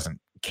just doesn't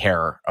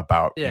care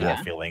about your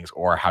feelings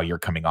or how you're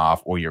coming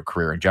off or your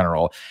career in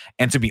general.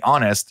 And to be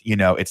honest,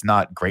 it's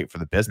not great for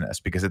the business,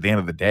 because at the end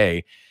of the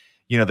day,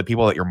 the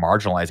people that you're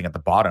marginalizing at the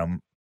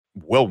bottom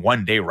will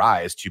one day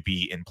rise to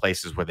be in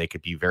places where they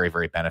could be very,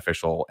 very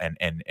beneficial and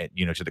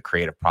to the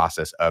creative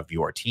process of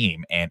your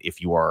team. And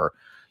if you are,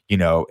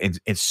 in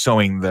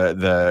sowing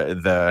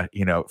the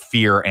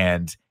fear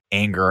and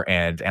anger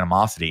and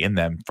animosity in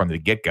them from the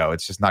get-go,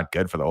 it's just not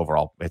good for the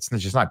overall. It's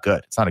just not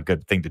good. It's not a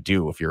good thing to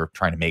do if you're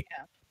trying to make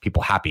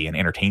people happy and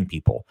entertain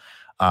people.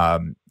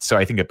 So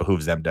I think it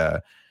behooves them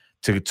to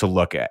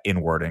look at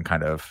inward and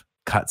kind of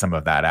cut some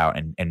of that out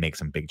and make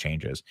some big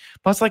changes.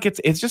 Plus, like,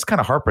 it's just kind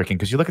of heartbreaking,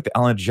 because you look at the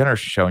Ellen DeGeneres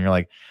show and you're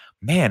like,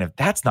 man, if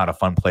that's not a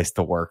fun place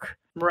to work,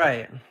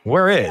 right?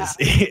 Where is?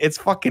 It's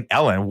fucking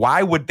Ellen.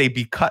 Why would they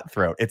be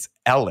cutthroat? It's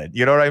Ellen.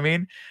 You know what I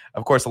mean?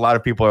 Of course, a lot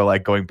of people are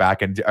like going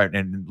back and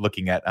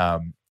looking at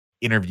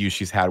interviews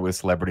she's had with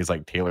celebrities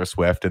like Taylor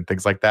Swift and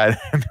things like that.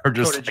 And they're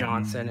just like,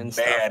 Johnson and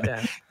man,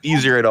 stuff.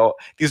 These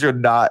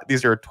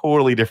are a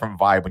totally different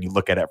vibe when you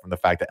look at it from the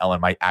fact that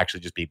Ellen might actually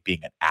just be being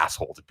an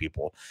asshole to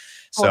people.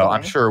 So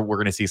I'm sure we're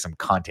going to see some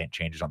content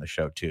changes on the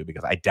show too,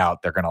 because I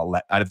doubt they're going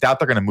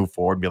to move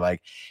forward and be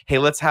like, hey,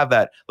 let's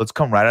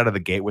come right out of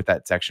the gate with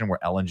that section where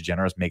Ellen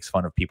DeGeneres makes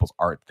fun of people's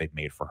art that they've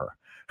made for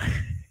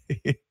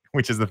her.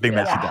 Which is the thing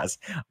that she does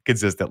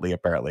consistently,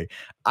 apparently.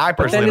 I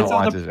personally don't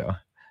want to show.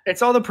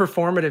 It's all the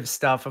performative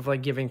stuff of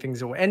like giving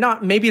things away, and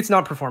maybe it's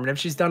not performative.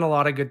 She's done a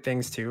lot of good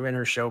things too, and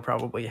her show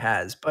probably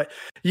has. But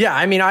yeah,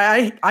 I mean,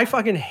 I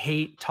fucking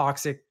hate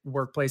toxic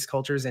workplace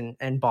cultures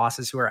and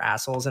bosses who are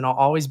assholes, and I'll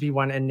always be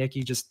one. And Nick,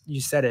 you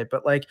said it,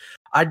 but like,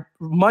 I'd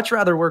much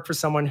rather work for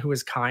someone who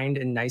is kind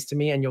and nice to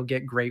me, and you'll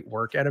get great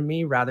work out of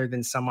me, rather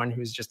than someone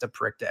who's just a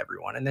prick to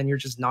everyone. And then you're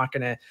just not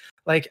gonna,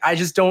 like, I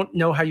just don't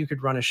know how you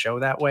could run a show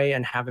that way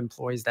and have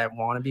employees that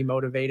want to be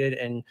motivated,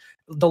 and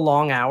the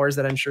long hours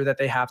that I'm sure that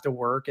they have to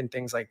work and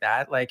things like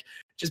that. Like,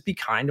 just be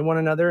kind to one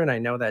another. And I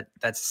know that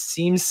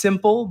seems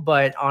simple,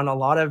 but on a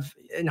lot of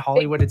in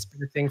Hollywood, it's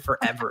been a thing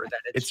forever.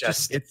 That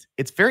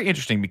it's very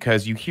interesting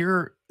because you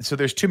hear, so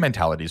there's two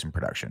mentalities in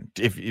production.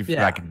 If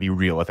I can be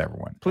real with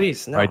everyone,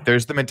 please, no. Right?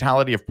 There's the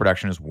mentality of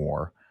production is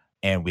war,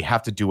 and we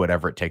have to do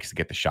whatever it takes to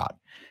get the shot.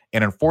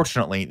 And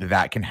unfortunately,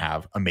 that can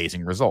have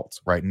amazing results,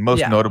 right? And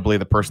most notably,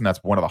 the person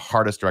that's one of the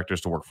hardest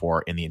directors to work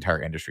for in the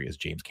entire industry is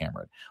James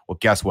Cameron. Well,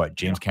 guess what?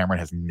 James Cameron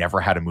has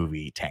never had a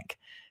movie tank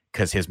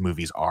because his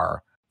movies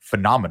are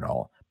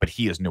phenomenal, but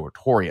he is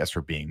notorious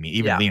for being mean.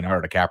 Even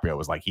Leonardo DiCaprio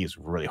was like, he is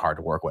really hard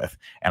to work with.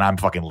 And I'm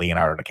fucking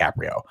Leonardo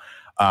DiCaprio.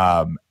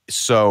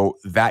 So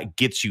that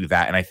gets you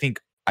that. And I think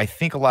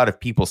a lot of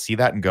people see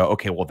that and go,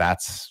 okay, well,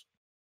 that's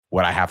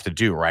what I have to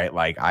do, right?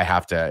 Like I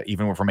have to,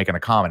 even if we're making a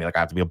comedy, like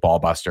I have to be a ball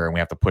buster and we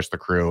have to push the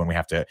crew and we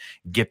have to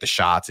get the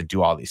shots and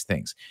do all these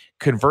things.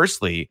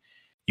 Conversely,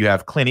 you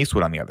have Clint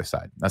Eastwood on the other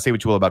side. Now, say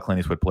what you will about Clint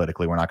Eastwood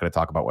politically. We're not going to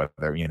talk about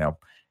whether,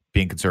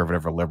 being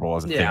conservative or liberal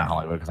is a thing in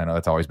Hollywood, because I know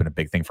that's always been a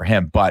big thing for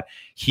him, but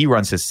he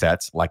runs his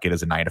sets like it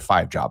is a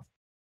 9-to-5 job.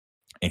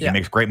 And he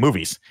makes great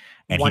movies.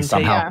 And he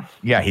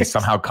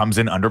somehow comes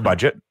in under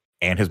budget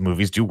and his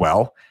movies do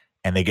well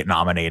and they get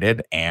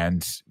nominated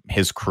and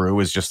his crew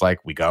is just like,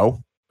 we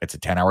go. It's a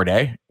 10-hour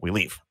day. We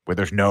leave. Where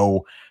there's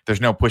no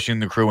pushing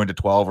the crew into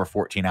 12 or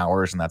 14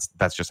 hours, and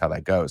that's just how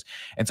that goes.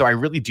 And so I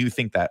really do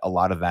think that a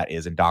lot of that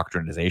is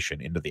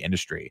indoctrination into the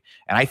industry.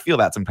 And I feel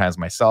that sometimes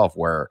myself,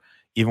 where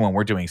even when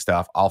we're doing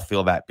stuff, I'll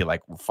feel that, be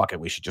like, well, fuck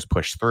it, we should just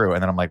push through.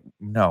 And then I'm like,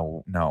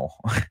 no,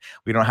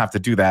 we don't have to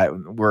do that.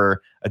 We're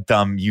a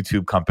dumb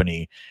YouTube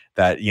company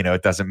that,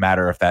 it doesn't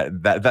matter if that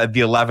the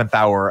 11th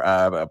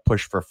hour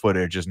push for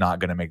footage is not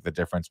going to make the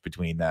difference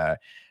between the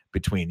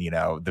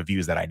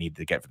views that I need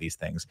to get for these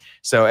things.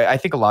 So I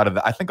think a lot of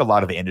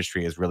the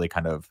industry is really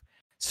kind of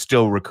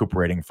still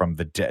recuperating from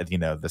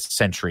the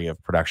century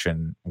of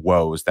production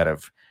woes that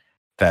have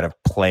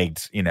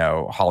plagued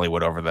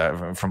Hollywood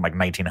from like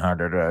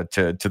 1900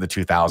 to the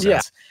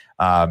 2000s.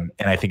 And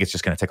I think it's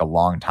just going to take a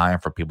long time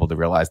for people to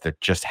realize there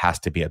just has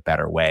to be a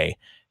better way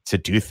to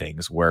do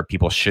things where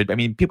people should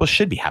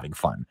be having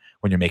fun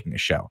when you're making a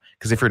show,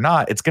 because if you're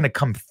not, it's going to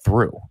come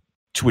through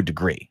to a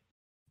degree.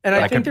 And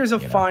I think there's a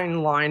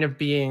fine line of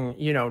being,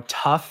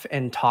 tough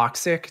and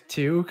toxic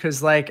too.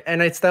 Cause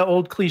and it's the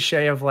old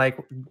cliche of like,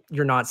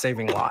 you're not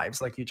saving lives.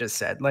 Like you just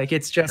said, like,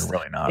 it's just, you're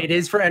really not. It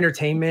is for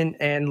entertainment.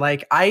 And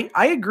like, I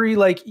agree.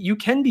 Like you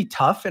can be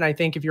tough. And I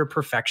think if you're a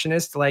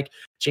perfectionist, like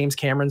James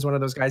Cameron's one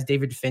of those guys,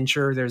 David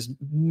Fincher, there's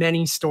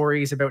many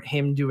stories about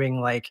him doing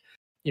like,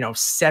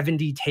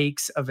 70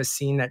 takes of a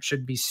scene that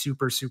should be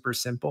super, super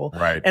simple.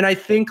 Right. And I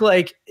think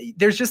like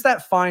there's just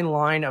that fine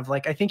line of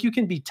like, I think you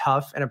can be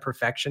tough and a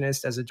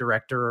perfectionist as a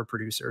director or a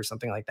producer or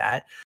something like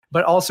that,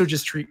 but also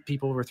just treat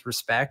people with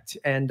respect.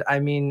 And I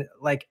mean,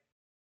 like,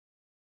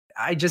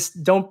 I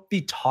just don't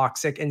be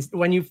toxic. And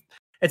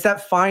it's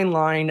that fine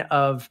line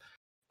of,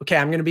 okay,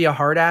 I'm going to be a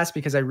hard ass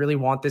because I really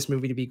want this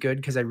movie to be good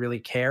because I really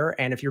care.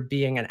 And if you're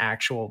being an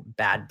actual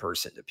bad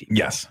person to people.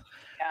 Yes.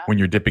 When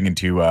you're dipping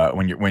into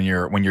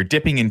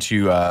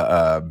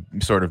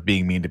sort of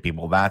being mean to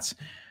people, that's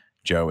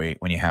Joey,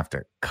 when you have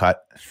to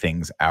cut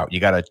things out. You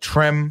got to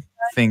trim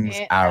things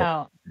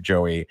out,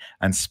 Joey.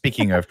 And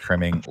speaking of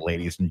trimming,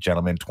 ladies and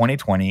gentlemen,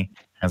 2020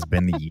 has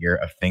been the year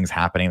of things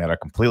happening that are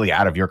completely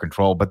out of your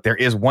control. But there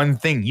is one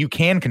thing you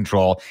can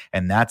control,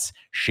 and that's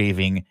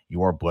shaving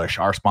your bush.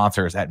 Our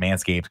sponsors at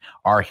Manscaped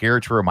are here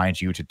to remind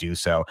you to do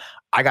so.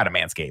 I got a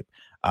Manscaped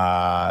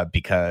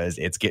because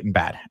it's getting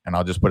bad, and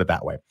I'll just put it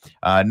that way.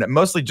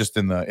 Mostly just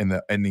in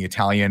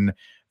the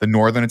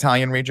northern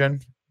Italian region.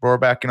 Lower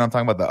back, I'm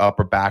talking about the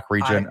upper back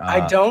region.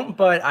 I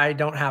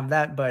don't have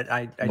that, but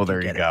I well,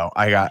 there you go.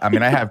 I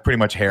have pretty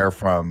much hair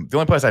from the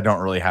only place I don't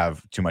really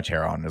have too much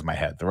hair on is my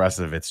head. The rest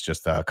of it's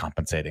just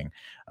compensating,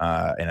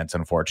 and it's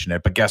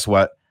unfortunate. But guess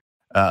what?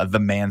 The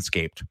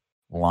Manscaped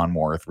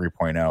Lawnmower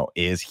 3.0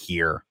 is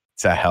here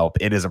to help.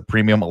 It is a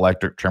premium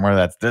electric trimmer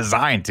that's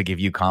designed to give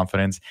you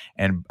confidence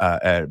and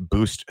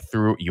boost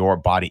through your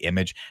body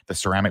image. The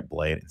ceramic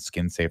blade and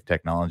skin safe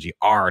technology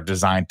are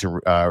designed to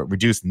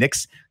reduce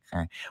nicks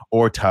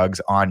or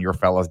tugs on your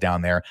fellas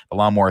down there. The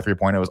Lawnmower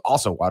 3.0 is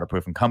also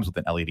waterproof and comes with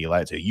an LED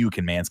light so you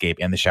can manscape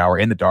in the shower,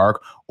 in the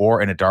dark,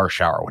 or in a dark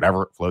shower,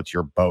 whatever floats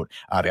your boat.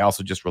 They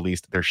also just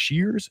released their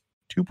Shears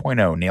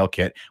 2.0 nail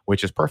kit,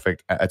 which is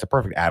perfect. It's a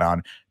perfect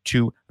add-on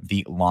to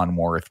the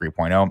Lawnmower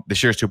 3.0. The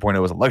Shears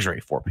 2.0 is a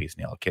luxury 4-piece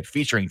nail kit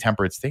featuring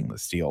tempered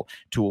stainless steel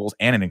tools,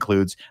 and it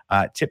includes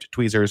tipped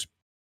tweezers,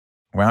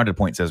 rounded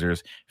point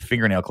scissors,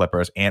 fingernail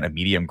clippers, and a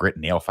medium grit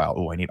nail file.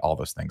 Oh, I need all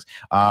those things.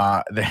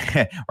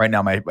 Right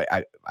now,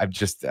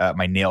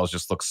 my nails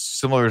just look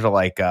similar to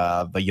like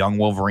the young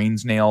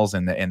Wolverine's nails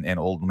and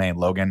Old Man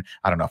Logan.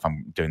 I don't know if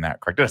I'm doing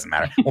that correct. It doesn't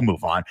matter. We'll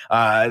move on.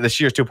 The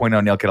Shears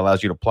 2.0 nail kit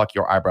allows you to pluck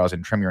your eyebrows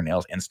and trim your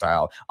nails in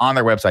style. On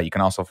their website, you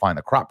can also find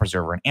the crop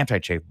preserver, an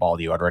anti-chafe ball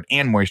deodorant,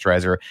 and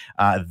moisturizer.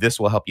 This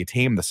will help you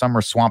tame the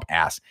summer swamp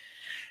ass.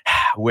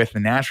 with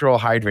natural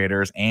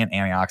hydrators and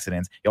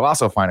antioxidants. You'll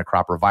also find a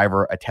crop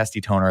reviver, a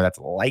testy toner that's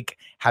like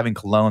having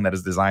cologne that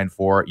is designed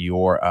for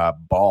your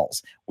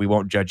balls. We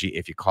won't judge you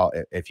if you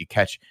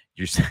catch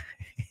your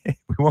we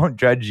won't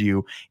judge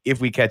you if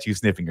we catch you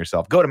sniffing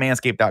yourself. Go to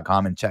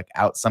manscaped.com and check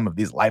out some of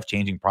these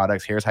life-changing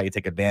products. Here's how you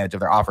take advantage of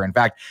their offer. In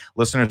fact,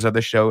 listeners of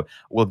the show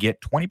will get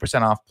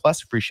 20% off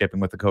plus free shipping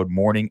with the code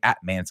MORNING at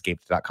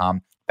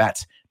manscaped.com.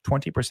 That's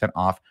 20%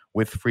 off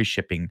with free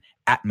shipping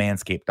at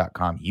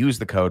manscaped.com. Use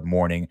the code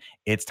MORNING.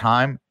 It's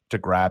time to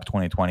grab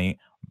 2020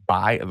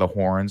 by the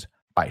horns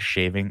by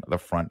shaving the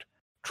front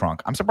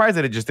trunk. I'm surprised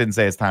that it just didn't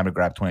say it's time to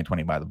grab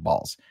 2020 by the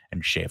balls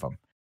and shave them.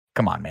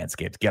 Come on,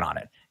 Manscaped. Get on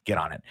it. Get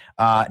on it.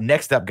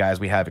 Next up, guys,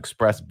 we have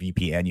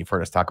ExpressVPN. You've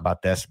heard us talk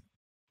about this.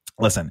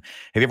 Listen,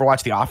 have you ever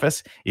watched The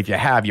Office? If you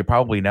have, you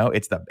probably know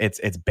it's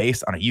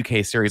based on a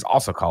UK series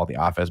also called The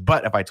Office.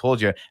 But if I told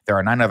you there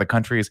are 9 other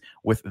countries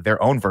with their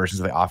own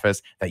versions of The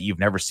Office that you've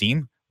never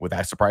seen, would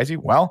that surprise you?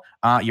 Well,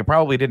 you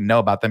probably didn't know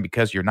about them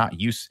because you're not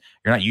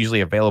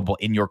usually available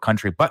in your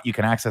country, but you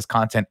can access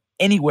content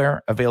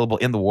anywhere available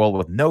in the world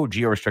with no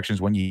geo restrictions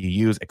when you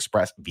use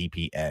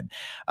ExpressVPN.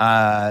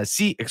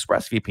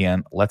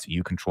 ExpressVPN lets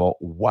you control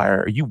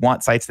where you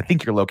want sites to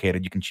think you're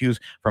located. You can choose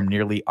from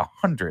nearly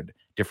 100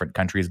 different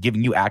countries,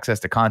 giving you access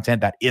to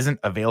content that isn't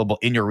available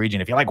in your region.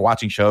 If you like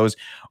watching shows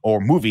or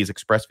movies,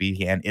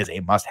 ExpressVPN is a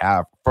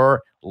must-have.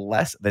 For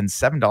less than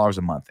 $7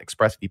 a month,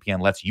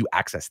 ExpressVPN lets you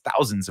access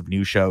thousands of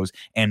new shows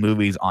and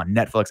movies on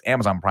Netflix,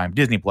 Amazon Prime,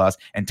 Disney Plus,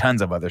 and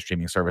tons of other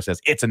streaming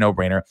services. It's a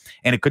no-brainer,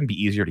 and it couldn't be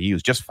easier to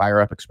use. Just fire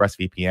up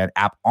ExpressVPN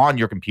app on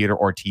your computer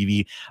or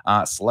TV,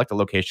 select a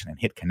location, and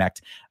hit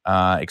connect.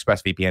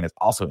 ExpressVPN is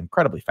also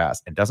incredibly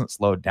fast and doesn't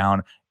slow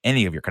down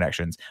any of your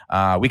connections.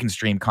 We can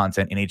stream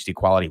content in HD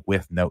quality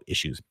with no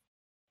issues.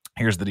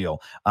 Here's the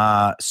deal.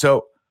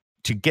 So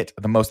to get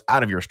the most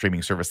out of your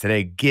streaming service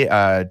today, go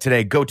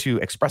to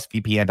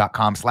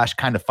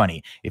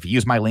expressvpn.com/kindafunny. If you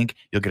use my link,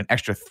 you'll get an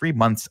extra 3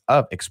 months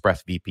of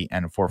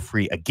ExpressVPN for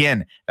free.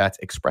 Again, that's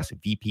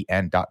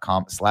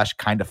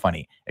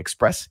expressvpn.com/kindafunny.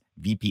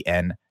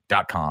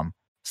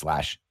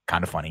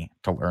 expressvpn.com/kindafunny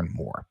to learn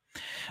more.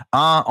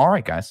 All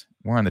right, guys,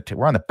 we're on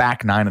the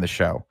back 9 of the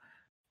show,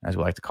 as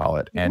we like to call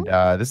it. And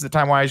this is the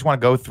time where I just want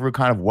to go through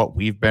kind of what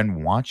we've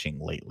been watching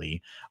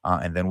lately.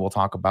 And then we'll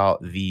talk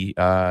about the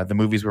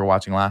movies we were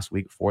watching last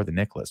week for the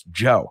Nick list.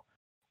 Joe,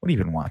 what have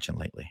you been watching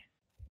lately?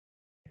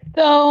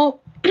 So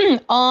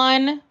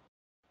on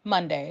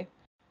Monday,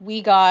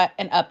 we got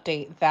an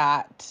update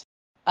that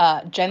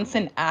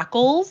Jensen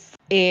Ackles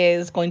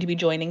is going to be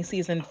joining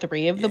season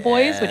 3 of The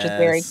Boys, which is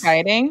very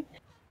exciting.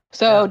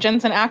 So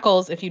Jensen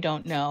Ackles, if you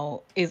don't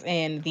know, is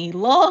in the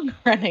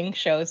long-running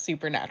show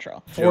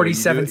Supernatural.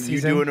 47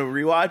 season. You doing a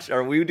rewatch?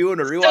 Are we doing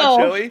a rewatch,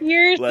 Joey?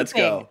 Here's the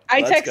thing.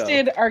 I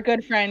texted our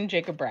good friend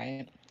Jacob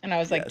Bryant, and I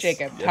was like,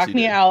 Jacob, talk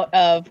me out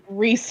of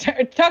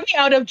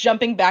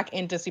jumping back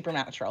into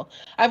Supernatural.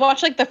 I've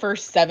watched like the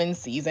first 7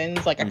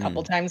 seasons like a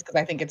couple times because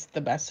I think it's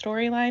the best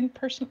storyline.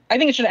 I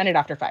think it should have ended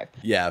after 5.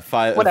 Yeah,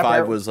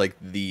 5 was like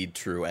the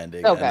true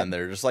ending, and then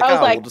they're just like,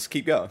 we'll just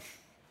keep going.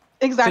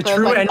 Exactly. The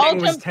true ending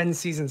was 10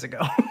 seasons ago.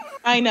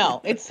 I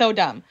know. It's so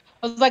dumb.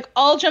 I was like,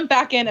 I'll jump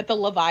back in at the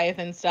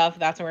Leviathan stuff.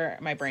 That's where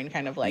my brain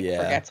kind of like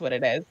forgets what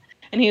it is.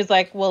 And he was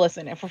like, well,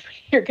 listen, if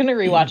you're going to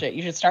rewatch it,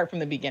 you should start from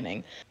the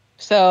beginning.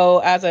 So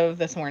as of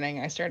this morning,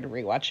 I started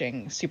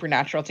rewatching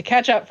Supernatural to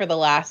catch up for the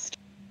last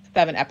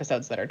 7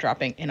 episodes that are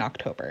dropping in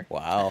October.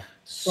 Wow.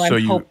 So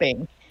I'm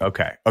hoping.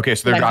 Okay. So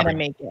they're dropping.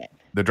 Make it.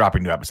 They're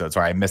dropping new episodes.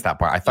 Sorry, I missed that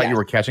part. I thought you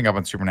were catching up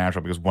on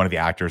Supernatural because one of the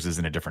actors is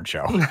in a different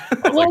show.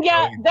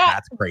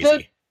 That's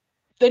crazy.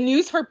 The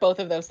news for both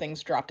of those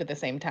things dropped at the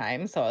same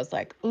time. So I was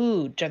like,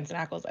 ooh, Jensen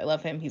Ackles, I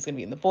love him. He's going to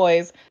be in The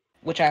Boys,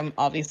 which I'm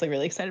obviously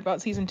really excited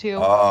about season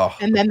 2.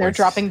 And then they're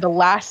dropping the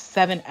last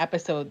 7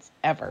 episodes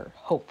ever,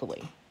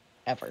 hopefully.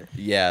 Ever.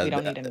 Yeah. We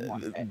don't need any more.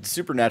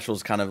 Supernatural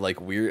is kind of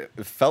like weird.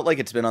 It felt like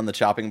it's been on the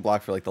chopping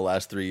block for like the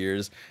last 3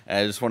 years. And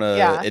I just want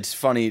to, it's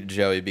funny,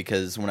 Joey,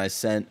 because when I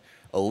sent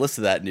Alyssa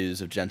that news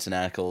of Jensen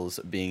Ackles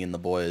being in The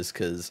Boys,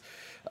 because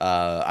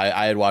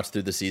I had watched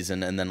through the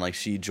season, and then like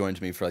she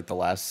joined me for like the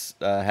last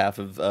half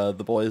of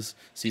The Boys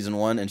season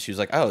 1, and she was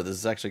like, oh, this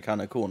is actually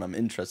kind of cool, and I'm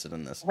interested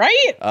in this.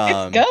 Right?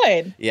 It's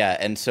good. Yeah,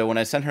 and so when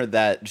I sent her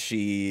that,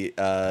 she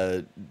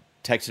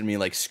texted me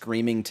like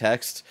screaming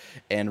text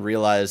and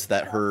realized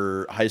that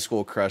her high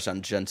school crush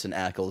on Jensen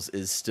Ackles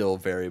is still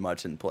very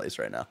much in place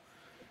right now.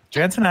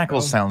 Jensen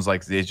Ackles sounds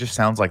like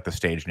the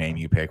stage name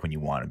you pick when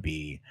you want to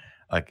be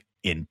like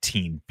in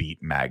Teen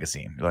Beat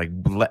magazine. Like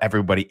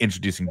everybody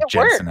introducing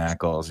Jensen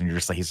Ackles, and you're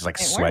just like, he's just like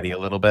sweaty a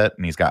little bit,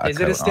 and he's got. Is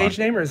it a stage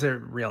name or is it a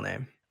real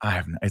name?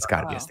 It's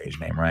got to be a stage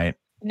name, right?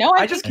 No,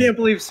 I just can't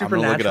believe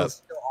Supernatural is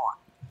still on.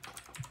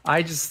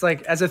 I just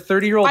like as a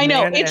 30-year-old man,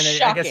 and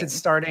I guess it's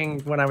starting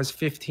when I was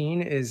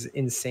 15 is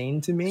insane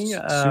to me.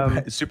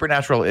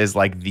 Supernatural is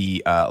like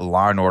the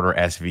Law and Order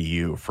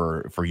SVU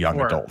for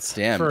young adults.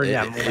 Damn,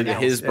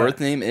 his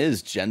birth name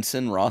is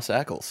Jensen Ross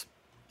Ackles.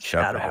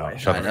 Shut the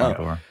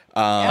hell.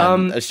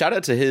 A shout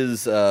out to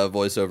his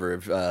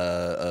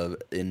voiceover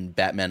in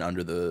Batman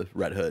Under the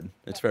Red Hood.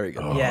 It's very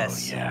good.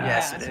 Yes,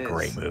 it's a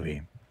great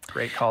movie.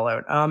 Great call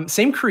out.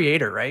 Same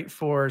creator, right,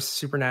 for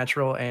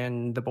Supernatural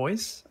and The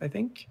Boys, I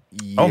think.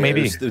 Yeah,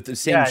 maybe the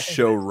same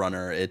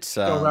showrunner. It's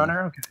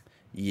showrunner. Okay.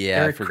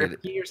 Yeah, Eric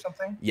Kripke or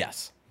something.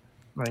 Yes,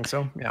 I think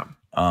so. Yeah.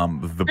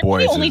 The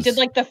Boys only did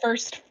like the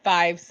first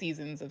 5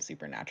 seasons of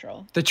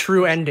Supernatural. The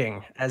true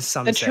ending, as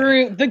some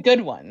say. The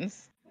good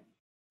ones.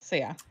 So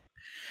yeah.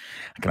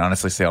 I can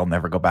honestly say I'll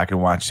never go back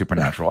and watch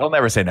Supernatural. I'll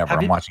never say never.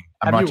 I'm watching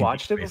you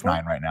watched it before?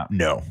 9 right now.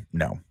 No.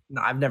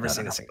 I've never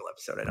seen a single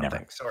episode. I don't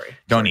think. Sorry.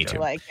 Don't need to.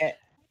 Like it.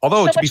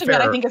 Although so to be fair,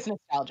 that I think it's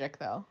nostalgic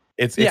though.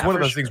 It's one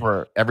of those things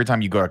where every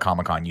time you go to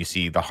Comic-Con, you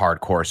see the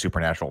hardcore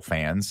Supernatural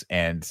fans,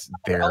 and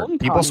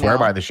people swear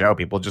by the show.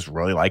 People just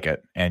really like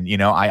it, and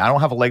I don't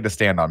have a leg to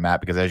stand on,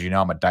 Matt, because as you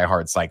know, I'm a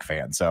diehard Psych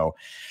fan. So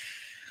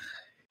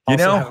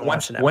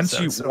once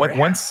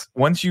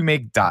you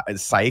make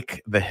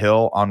Psych the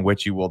hill on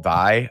which you will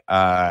die,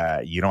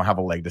 you don't have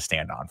a leg to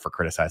stand on for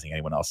criticizing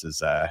anyone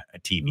else's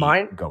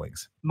TV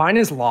goings. Mine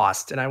is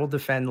Lost, and I will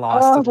defend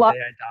Lost till the day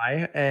I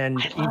die, and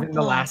even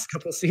the last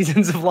couple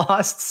seasons of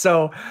Lost.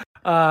 So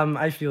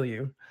I feel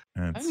you.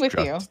 I'm with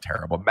you. It's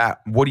terrible.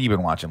 Matt, what have you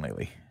been watching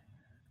lately?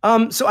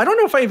 So I don't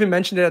know if I even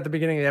mentioned it at the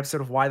beginning of the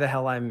episode of why the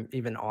hell I'm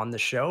even on the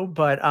show,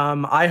 but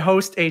I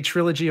host a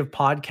trilogy of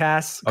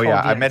podcasts. Oh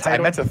yeah, I meant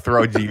to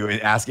throw to you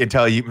and ask you,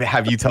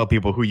 have you tell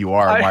people who you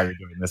are and why you're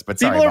doing this. But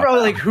people are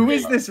probably like, who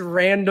is this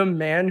random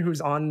man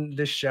who's on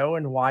this show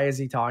and why is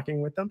he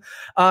talking with them?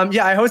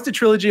 I host a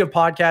trilogy of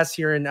podcasts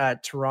here in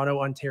Toronto,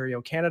 Ontario,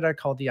 Canada,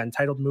 called the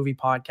Untitled Movie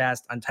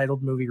Podcast,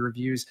 Untitled Movie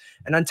Reviews,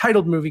 and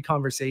Untitled Movie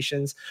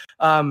Conversations.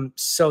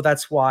 So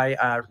that's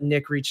why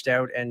Nick reached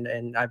out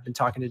and I've been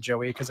talking to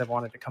Joey, because I've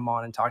wanted to come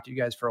on and talk to you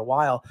guys for a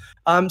while.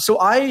 So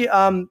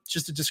I,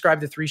 just to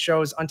describe the 3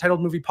 shows,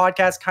 Untitled Movie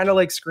Podcast, kind of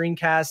like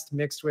Screencast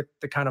mixed with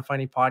the Kind of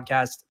Funny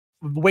podcast,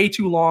 way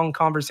too long,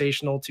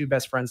 conversational, 2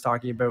 best friends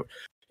talking about,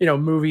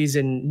 movies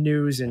and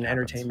news and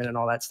entertainment and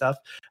all that stuff.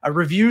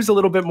 Reviews a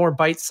little bit more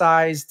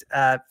bite-sized,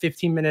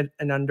 15-minute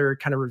and under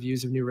kind of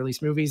reviews of new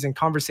release movies, and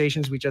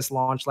Conversations we just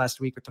launched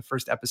last week with the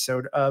first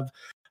episode of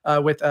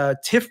with a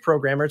TIFF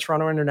programmer,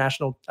 Toronto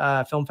International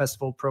Film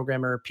Festival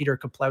programmer, Peter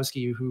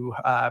Kaplowski, who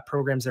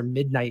programs their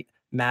Midnight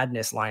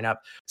Madness lineup.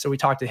 So we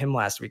talked to him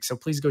last week. So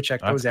please go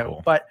check those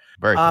out. But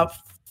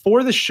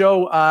for the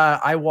show,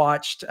 I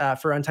watched,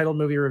 for Untitled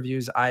Movie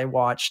Reviews, I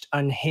watched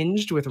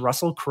Unhinged with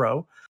Russell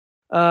Crowe,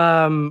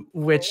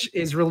 which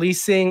is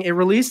releasing. It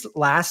released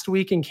last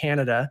week in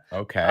Canada.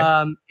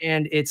 Okay.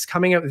 And it's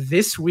coming out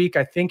this week,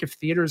 I think, if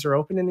theaters are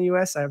open in the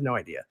US. I have no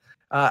idea.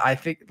 I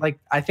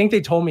think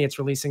they told me it's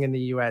releasing in the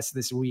US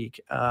this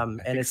week.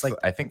 And it's like,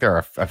 I think there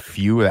are a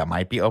few that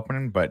might be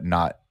opening, but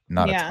not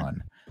a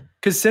ton.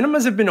 Because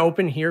cinemas have been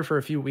open here for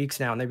a few weeks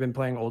now, and they've been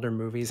playing older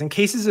movies. And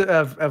cases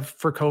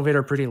for COVID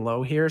are pretty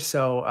low here,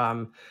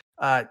 so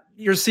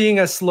you're seeing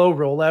a slow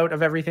rollout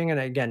of everything.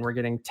 And again, we're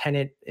getting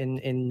Tenet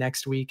in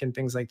next week and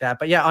things like that.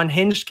 But yeah,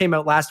 Unhinged came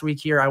out last week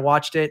here. I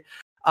watched it.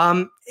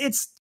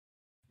 It's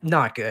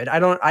not good.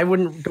 I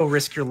wouldn't go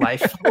risk your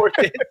life for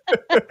it.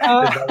 Is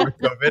that with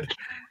COVID?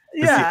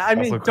 Yeah, I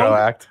mean,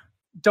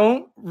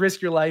 don't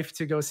risk your life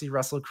to go see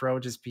Russell Crowe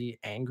just be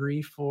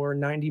angry for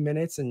 90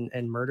 minutes and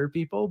murder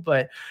people.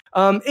 But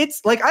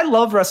it's like, I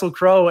love Russell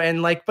Crowe,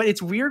 and but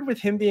it's weird with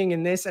him being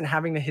in this and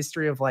having the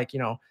history of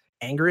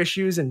anger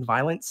issues and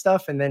violent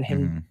stuff, and then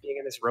him being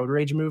in this road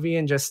rage movie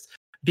and just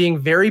being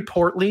very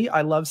portly.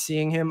 I love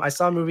seeing him. I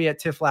saw a movie at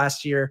TIFF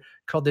last year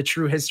called The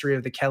True History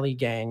of the Kelly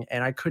Gang,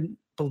 and I couldn't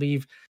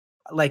believe,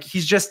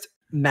 he's just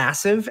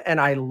massive,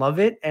 and I love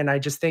it. And I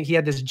just think he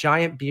had this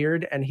giant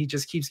beard, and he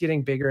just keeps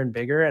getting bigger and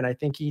bigger. And I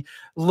think he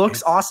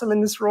looks awesome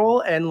in this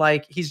role. And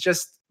he's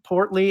just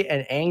portly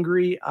and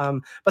angry.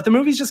 But the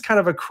movie's just kind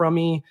of a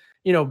crummy,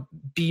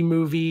 B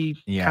movie,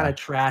 kind of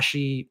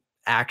trashy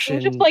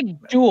action, just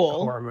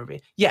Duel horror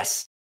movie.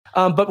 Yes.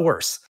 But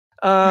worse.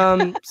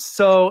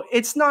 So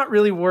it's not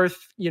really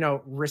worth,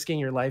 risking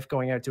your life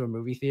going out to a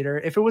movie theater.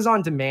 If it was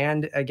on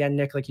demand, again,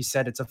 Nick, like you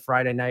said, it's a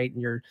Friday night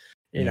and you're,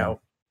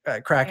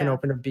 cracking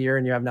open a beer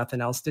and you have nothing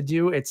else to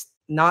do. It's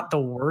not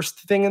the worst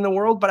thing in the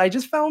world, but I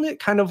just found it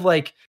kind of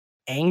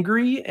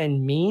angry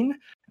and mean.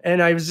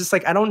 And I was just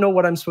I don't know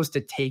what I'm supposed to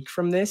take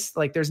from this.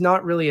 there's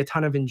not really a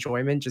ton of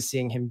enjoyment just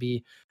seeing him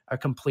be a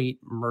complete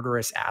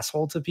murderous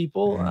asshole to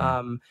people.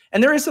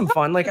 And there is some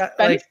fun.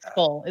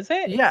 Is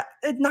it? Yeah,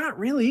 not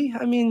really.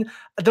 I mean,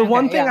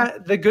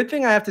 the good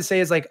thing I have to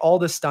say is all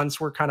the stunts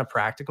were kind of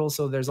practical.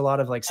 So there's a lot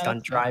of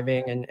stunt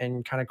driving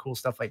and kind of cool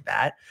stuff like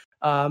that.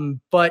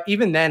 But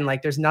even then,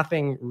 there's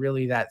nothing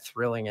really that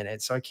thrilling in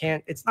it. So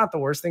it's not the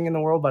worst thing in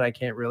the world, but I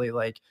can't really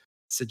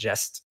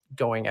suggest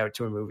going out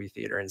to a movie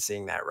theater and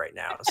seeing that right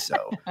now.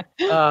 So,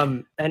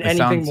 and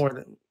anything more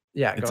than,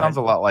 it sounds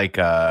a lot like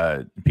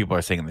people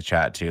are saying in the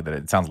chat too, that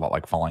it sounds a lot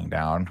like Falling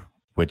Down,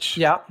 which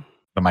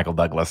the Michael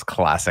Douglas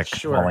classic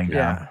falling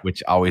down,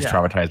 which always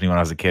traumatized me when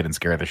I was a kid and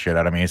scared the shit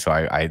out of me. So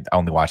I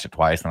only watched it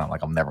twice, and I'm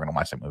like, I'm never gonna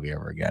watch that movie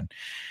ever again.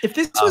 If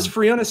this was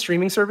free on a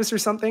streaming service or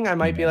something, I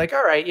might be like,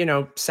 all right,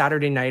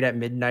 Saturday night at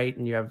midnight,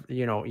 and you have,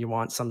 you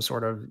want some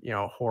sort of,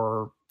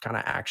 horror kind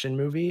of action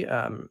movie,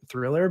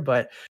 thriller,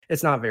 but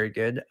it's not very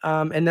good.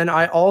 And then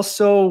I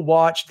also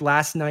watched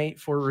last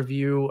night for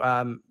review.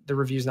 The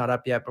review's not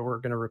up yet, but we're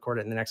gonna record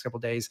it in the next couple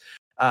of days.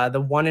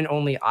 The one and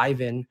only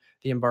Ivan.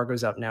 The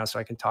embargo's up now, so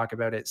I can talk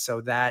about it.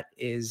 So that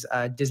is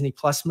a Disney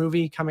Plus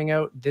movie coming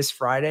out this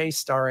Friday,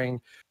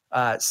 starring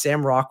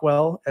Sam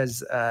Rockwell as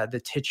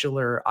the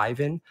titular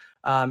Ivan.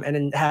 And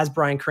it has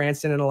Bryan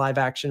Cranston in a live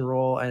action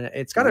role, and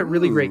it's got a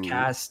really great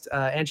cast.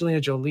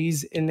 Angelina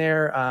Jolie's in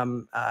there.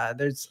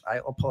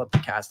 I'll pull up the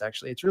cast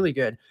actually. It's really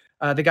good.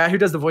 The guy who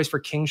does the voice for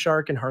King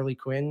Shark and Harley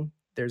Quinn,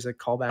 there's a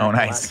callback from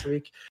last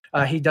week.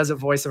 He does a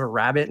voice of a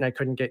rabbit, and I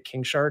couldn't get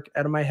King Shark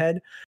out of my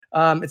head.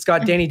 It's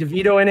got Danny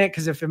DeVito in it,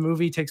 because if a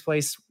movie takes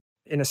place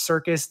in a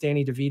circus,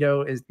 Danny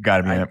DeVito is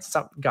gotta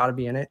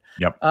be in it.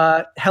 Yep.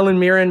 Helen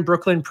Mirren,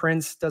 Brooklyn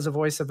Prince, does a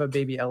voice of a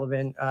baby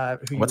elephant.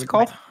 What's it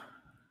called?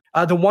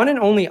 The one and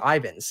only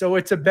Ivan. So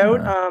it's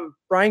about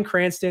Bryan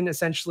Cranston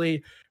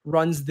essentially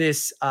runs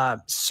this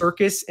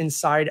circus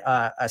inside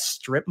a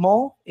strip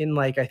mall in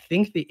I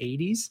think the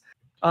 80s.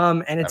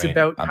 And it's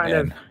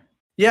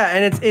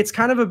it's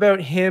kind of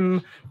about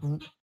him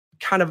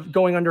kind of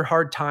going under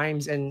hard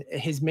times, and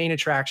his main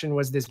attraction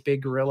was this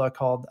big gorilla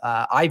called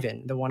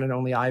Ivan, the one and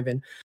only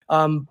Ivan.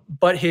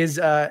 But his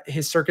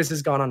circus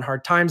has gone on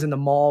hard times, and the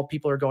mall,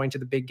 people are going to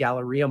the big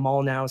Galleria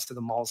Mall now, so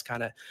the mall's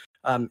kind of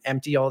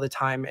empty all the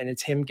time, and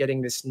it's him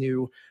getting this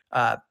new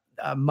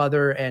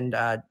mother and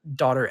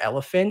daughter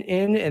elephant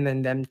in, and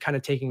then them kind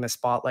of taking the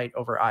spotlight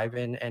over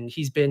Ivan. And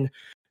he's been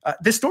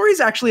the story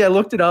is actually, I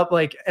looked it up,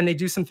 and they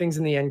do some things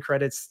in the end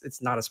credits.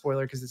 It's not a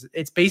spoiler because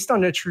it's based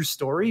on a true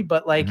story,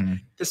 but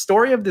the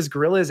story of this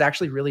gorilla is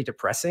actually really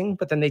depressing,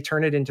 but then they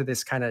turn it into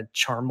this kind of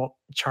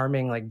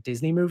charming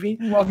Disney movie.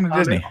 Welcome to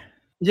Disney.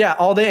 Yeah,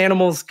 all the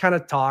animals kind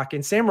of talk,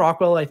 and Sam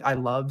Rockwell I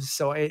love,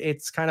 so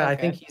it's kind of, I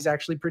think he's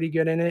actually pretty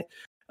good in it.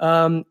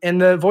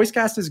 And the voice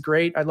cast is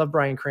great. I love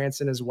Bryan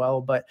Cranston as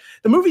well, but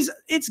the movie's,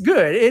 it's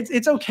good.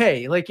 It's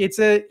okay.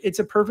 It's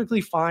a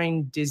perfectly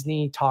fine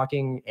Disney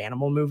talking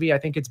animal movie. I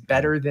think it's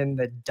better than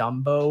the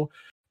Dumbo.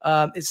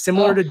 It's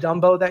similar to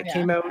Dumbo that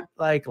came out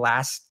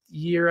last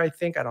year, I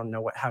think. I don't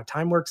know how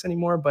time works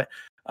anymore, but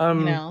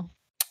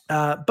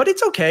but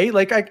it's okay.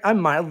 I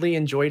mildly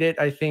enjoyed it.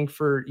 I think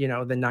for,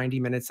 the 90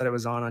 minutes that it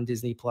was on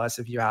Disney Plus,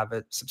 if you have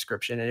a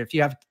subscription, and if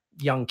you have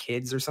young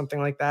kids or something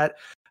like that,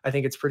 I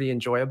think it's pretty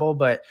enjoyable.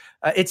 But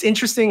it's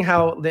interesting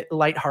how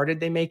lighthearted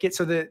they make it.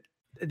 So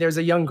there's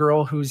a young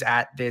girl who's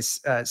at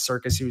this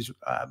circus, who's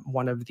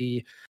one of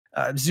the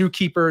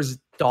zookeeper's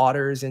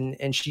daughters,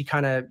 and she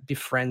kind of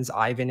befriends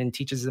Ivan and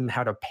teaches him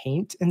how to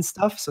paint and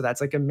stuff. So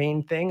that's a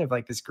main thing of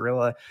this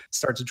gorilla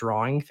starts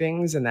drawing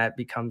things, and that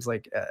becomes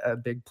a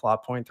big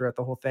plot point throughout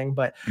the whole thing.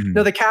 But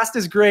no, the cast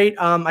is great.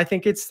 I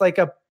think it's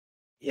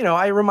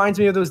it reminds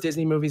me of those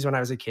Disney movies when I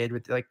was a kid,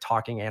 with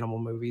talking animal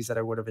movies that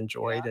I would have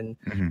enjoyed. And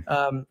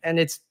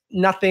it's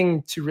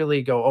nothing to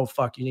really go, oh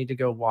fuck, you need to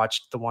go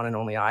watch the one and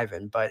only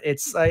Ivan. But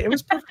it's it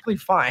was perfectly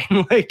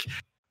fine.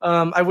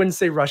 I wouldn't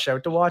say rush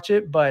out to watch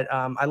it, but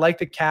I like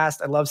the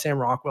cast. I love Sam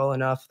Rockwell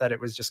enough that it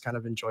was just kind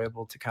of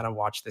enjoyable to kind of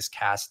watch this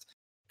cast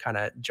kind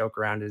of joke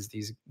around as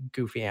these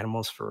goofy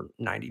animals for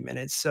 90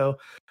 minutes. So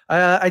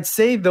I'd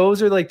say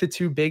those are the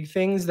two big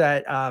things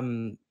that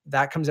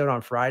that comes out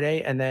on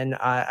Friday. And then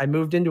I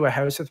moved into a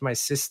house with my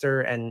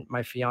sister and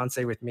my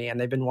fiance with me,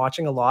 and they've been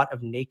watching a lot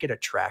of Naked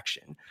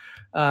Attraction,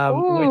 which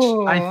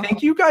I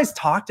think you guys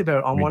talked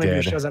about on one of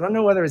your shows. I don't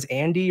know whether it was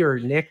Andy or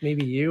Nick,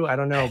 maybe you, I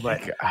don't know,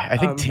 but I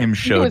think Tim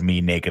showed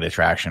me Naked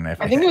Attraction. I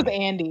think it was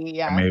Andy.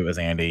 Yeah. Maybe it was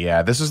Andy.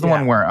 Yeah. This is the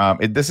one where,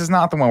 this is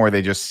not the one where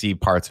they just see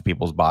parts of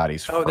people's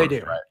bodies. Oh, they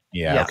do. Right?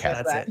 Yeah. Okay.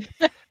 That's it.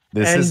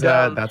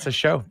 That's a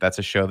show. That's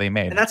a show they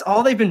made, and that's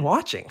all they've been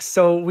watching.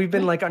 So we've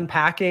been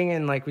unpacking,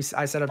 and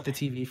I set up the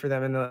TV for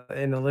them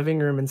in the living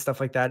room and stuff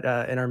like that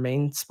in our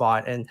main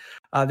spot, and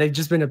they've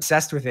just been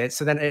obsessed with it.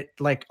 So then it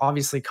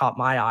obviously caught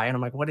my eye, and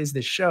I'm like, what is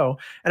this show?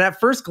 And at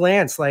first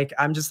glance,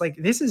 I'm just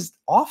this is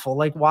awful.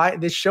 Why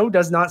this show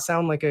does not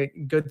sound like a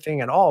good thing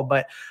at all.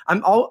 But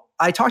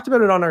I talked about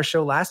it on our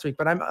show last week,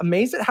 but I'm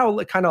amazed at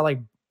how kind of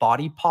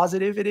body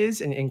positive it is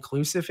and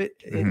inclusive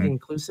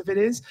it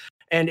is.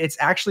 And it's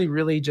actually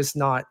really just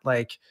not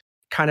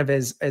kind of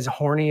as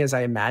horny as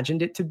I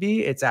imagined it to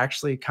be. It's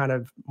actually kind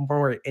of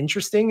more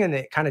interesting, and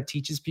it kind of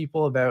teaches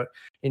people about,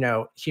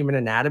 human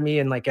anatomy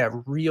in a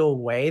real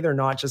way. They're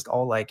not just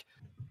all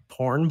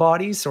porn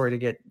bodies, sorry to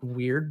get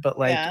weird, but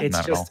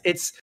it's just,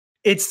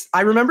 it's,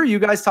 I remember you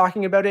guys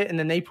talking about it, and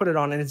then they put it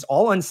on, and it's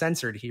all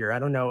uncensored here. I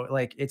don't know,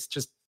 it's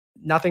just,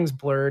 nothing's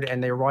blurred,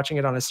 and they were watching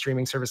it on a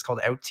streaming service called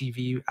Out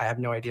TV. I have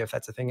no idea if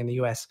that's a thing in the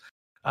US.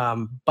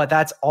 But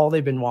that's all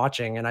they've been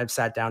watching, and I've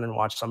sat down and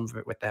watched some of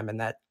it with them, and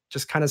that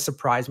just kind of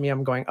surprised me.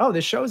 I'm going, oh,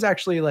 this show is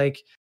actually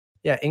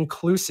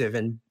inclusive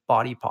and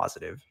body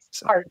positive.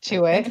 So art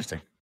to it.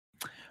 Interesting.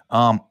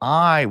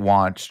 I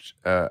watched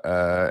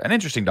an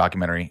interesting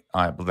documentary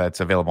that's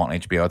available on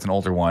HBO. It's an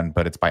older one,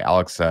 but it's by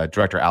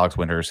director Alex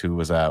Winters, who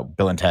was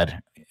Bill and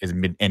Ted is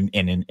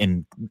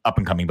in up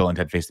and coming Bill and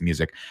Ted Face the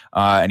Music,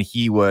 and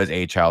he was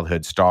a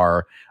childhood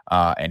star,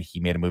 and he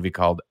made a movie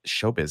called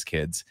Showbiz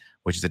Kids,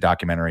 which is a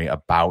documentary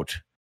about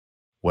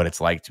what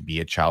it's like to be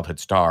a childhood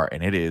star,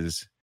 and it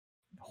is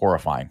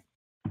horrifying.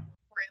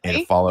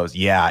 Really? It follows,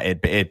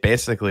 it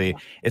basically,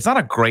 it's not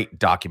a great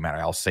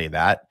documentary, I'll say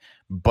that.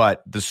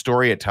 But the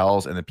story it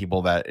tells and the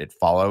people that it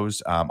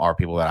follows are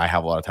people that I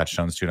have a lot of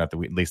touchstones to, not the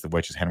least of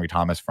which is Henry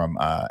Thomas from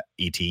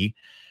E.T.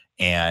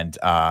 And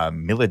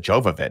Mila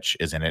Jovovich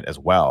is in it as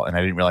well. And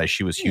I didn't realize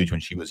she was huge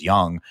when she was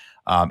young.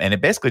 And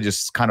it basically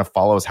just kind of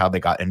follows how they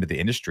got into the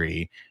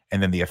industry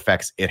and then the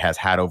effects it has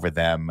had over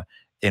them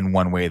in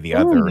one way or the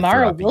other.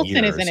 Mara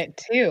Wilson is in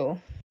it too.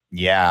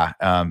 Yeah.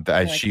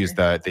 She's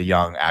the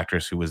young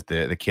actress who was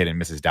the kid in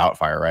Mrs.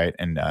 Doubtfire, right?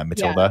 And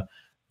Matilda.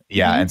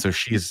 Yeah. And so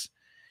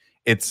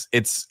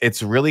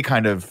it's really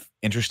kind of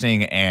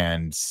interesting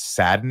and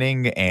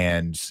saddening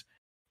and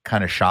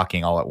kind of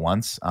shocking all at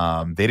once.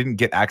 They didn't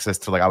get access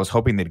to, like, I was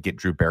hoping they'd get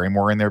Drew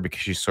Barrymore in there because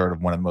she's sort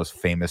of one of the most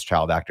famous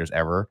child actors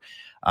ever.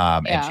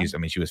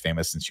 And she was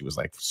famous since she was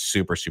like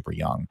super, super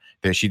young.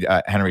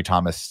 Henry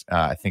Thomas,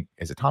 I think,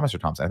 is it Thomas or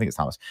Thompson? I think it's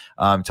Thomas,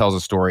 tells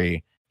a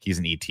story. He's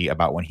an ET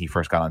about when he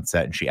first got on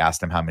set, and she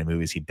asked him how many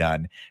movies he'd done.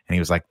 And he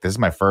was like, "This is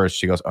my first."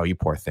 She goes, "Oh, you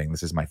poor thing.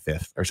 This is my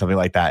fifth," or something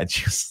like that. And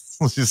she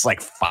was just like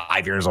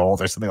 5 years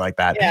old or something like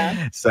that.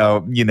 Yeah.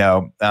 So,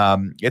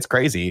 it's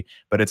crazy,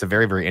 but it's a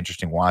very, very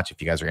interesting watch if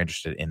you guys are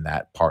interested in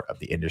that part of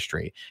the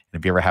industry.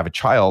 And if you ever have a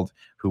child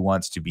who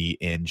wants to be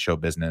in show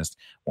business,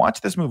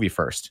 watch this movie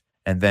first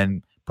and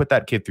then put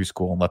that kid through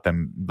school and let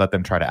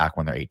them try to act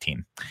when they're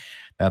 18.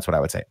 That's what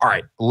I would say. All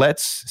right,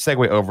 let's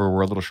segue over.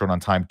 We're a little short on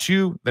time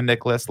to the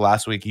Nick list.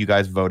 Last week, you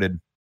guys voted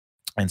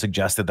and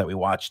suggested that we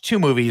watch 2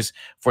 movies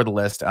for the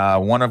list,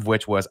 one of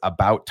which was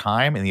About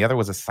Time and the other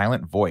was A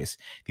Silent Voice.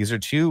 These are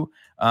 2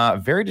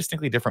 very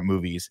distinctly different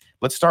movies.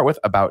 Let's start with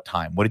About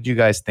Time. What did you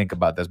guys think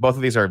about this? Both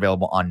of these are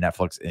available on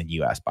Netflix in the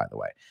US, by the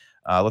way.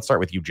 Let's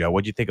start with you, Joe.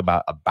 What did you think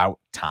about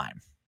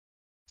Time?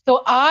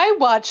 So I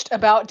watched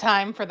About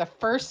Time for the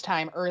first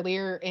time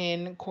earlier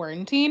in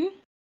quarantine.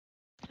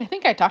 I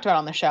think I talked about it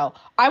on the show.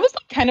 I was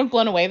kind of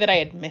blown away that I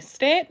had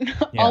missed it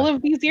all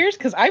of these years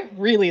because I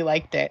really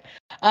liked it.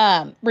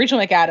 Rachel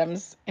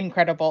McAdams,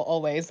 incredible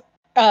always.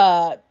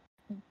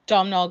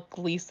 Domhnall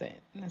Gleeson,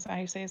 is that how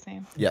you say his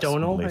name? Yes,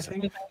 Donal, I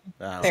think.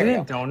 Isn't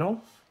it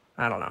Donal?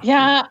 I don't know.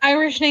 Yeah,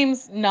 Irish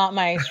names not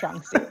my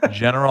strong suit.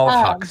 General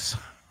Hux.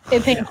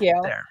 Thank you.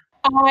 There.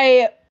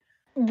 I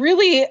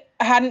really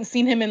hadn't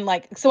seen him in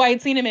so I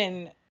had seen him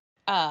in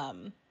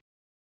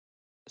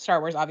Star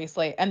Wars,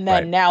 obviously, and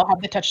then now have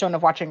the touchstone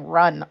of watching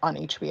Run on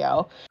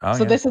HBO.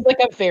 This is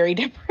a very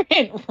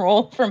different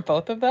role from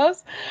both of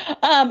those.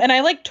 And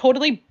I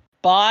totally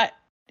bought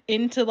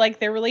into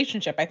their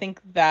relationship. I think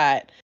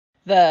that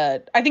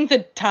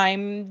the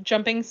time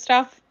jumping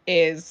stuff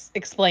is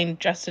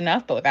explained just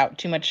enough, but without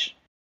too much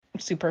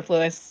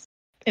superfluous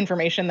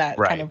information that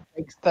kind of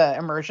breaks the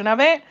immersion of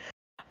it.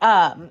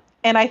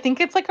 And I think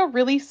it's a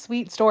really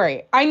sweet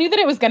story. I knew that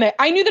it was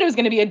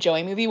gonna be a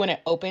Joey movie when it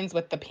opens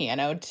with the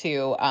piano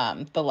to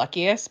 "The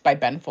Luckiest" by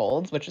Ben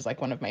Folds, which is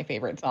one of my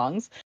favorite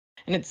songs,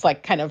 and it's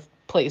kind of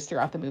plays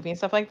throughout the movie and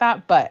stuff like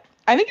that. But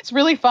I think it's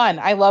really fun.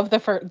 I love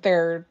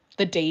the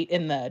date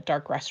in the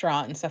dark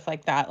restaurant and stuff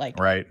like that.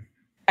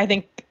 I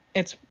think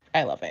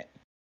I love it.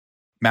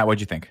 Matt,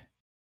 what'd you think?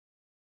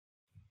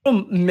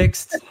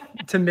 Mixed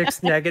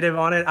negative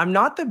on it. I'm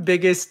not the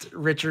biggest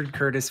Richard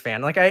Curtis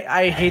fan.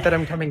 I hate that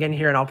I'm coming in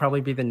here and I'll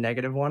probably be the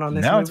negative one on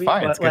this movie. No, it's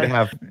fine. It's good to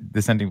have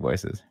dissenting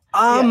voices.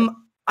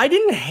 I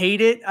didn't hate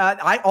it.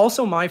 I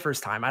also my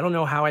first time. I don't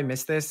know how I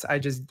missed this.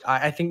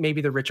 I think maybe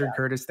the Richard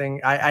Curtis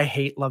thing. I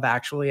hate Love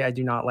Actually. I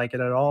do not like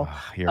it at all.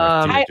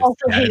 I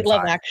also hate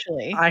Love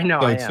Actually. I know.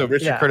 So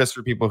Richard Curtis,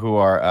 for people who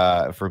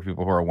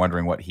are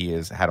wondering what he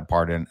has had a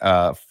part in,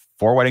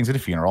 4 Weddings and a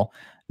Funeral,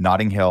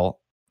 Notting Hill,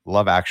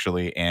 Love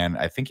Actually, and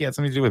I think he had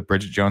something to do with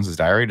Bridget Jones's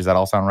Diary. Does that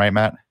all sound right,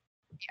 Matt?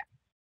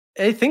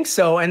 Yeah, I think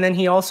so. And then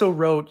he also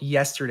wrote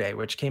Yesterday,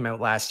 which came out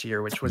last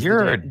year, which was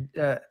dead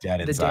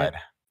inside.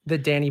 The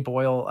Danny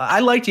Boyle. I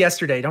liked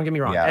Yesterday. Don't get me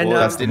wrong. Yeah, and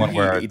that's the one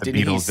where the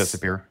Beatles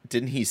disappear.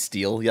 Didn't he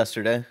steal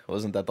Yesterday?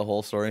 Wasn't that the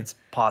whole story?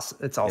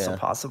 It's also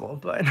possible,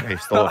 but he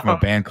stole it from a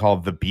band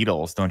called the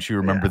Beatles. Don't you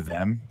remember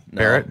them,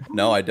 Barrett?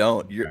 No, I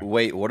don't.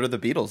 Wait, what are the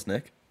Beatles,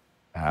 Nick?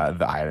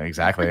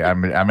 Exactly.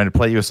 I'm going to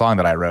play you a song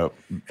that I wrote.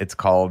 It's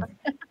called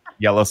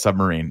Yellow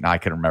Submarine. I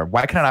can remember.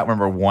 Why can I not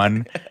remember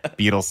one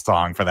Beatles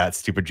song for that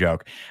stupid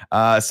joke?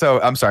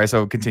 So I'm sorry.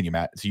 So continue,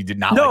 Matt. So you did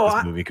not like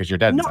this movie because you're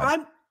dead inside.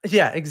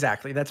 Yeah,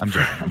 exactly. That's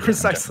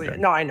precisely. I'm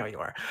joking. No, I know you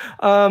are.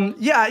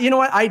 Yeah, you know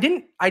what? I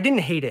didn't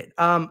hate it.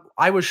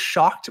 I was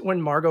shocked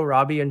when Margot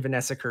Robbie and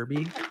Vanessa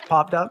Kirby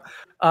popped up.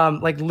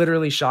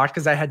 Literally shocked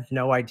because I had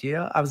no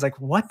idea. I was like,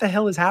 what the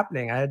hell is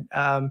happening?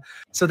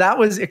 So that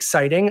was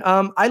exciting.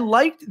 I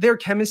liked their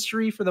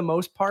chemistry for the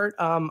most part.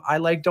 I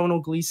like Domhnall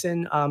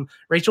Gleeson,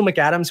 Rachel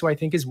McAdams, who I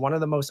think is one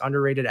of the most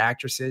underrated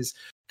actresses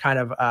kind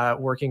of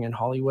working in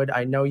Hollywood.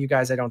 I know you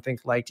guys, I don't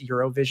think liked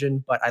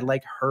Eurovision, but I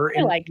like her.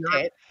 I liked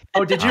it.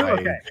 Oh, did you?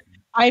 Okay.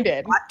 I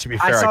did. To be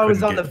fair, I saw it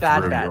was on the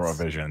Bad through Bats.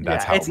 Eurovision.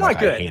 That's how it's not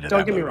good. I hated Don't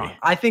that get me movie. wrong.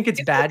 I think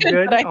it's bad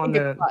good on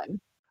the.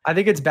 I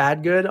think it's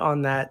bad good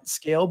on that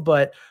scale,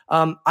 but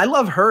I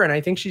love her, and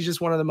I think she's just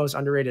one of the most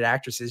underrated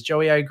actresses.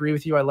 Joey, I agree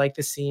with you. I like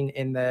the scene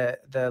in the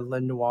Le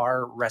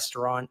Noir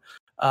restaurant.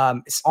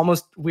 It's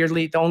almost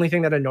weirdly, the only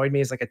thing that annoyed me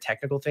is like a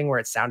technical thing where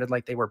it sounded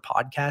like they were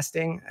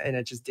podcasting, and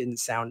it just didn't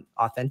sound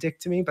authentic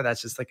to me, but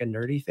that's just like a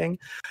nerdy thing.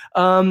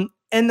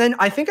 And then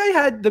I think I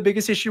had the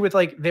biggest issue with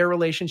like their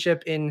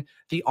relationship in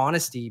the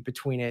honesty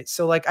between it.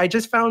 So like I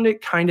just found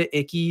it kind of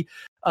icky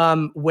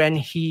when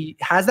he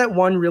has that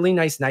one really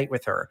nice night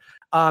with her.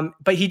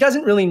 But he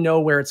doesn't really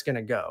know where it's going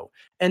to go.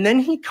 And then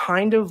he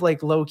kind of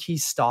like low key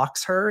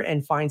stalks her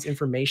and finds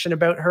information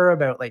about her,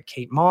 about like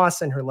Kate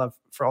Moss and her love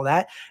for all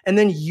that. And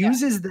then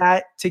uses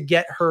that to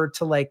get her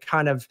to like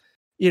kind of,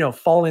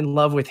 fall in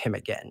love with him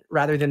again,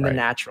 rather than the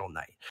natural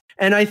night.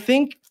 And I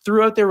think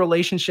throughout their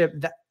relationship,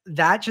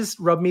 that just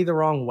rubbed me the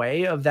wrong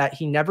way, of that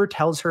he never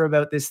tells her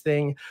about this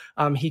thing.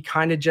 He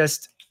kind of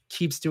just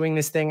keeps doing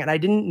this thing. And I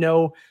didn't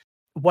know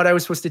what I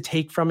was supposed to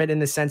take from it, in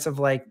the sense of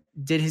like,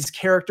 did his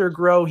character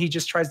grow? He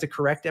just tries to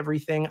correct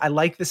everything. I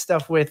like the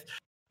stuff with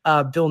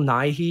Bill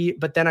Nighy,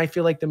 but then I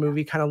feel like the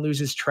movie kind of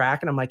loses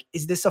track. And I'm like,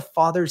 is this a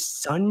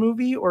father-son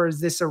movie, or is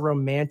this a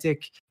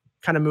romantic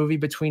kind of movie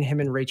between him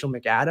and Rachel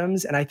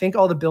McAdams? And I think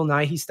all the Bill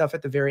Nighy stuff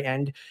at the very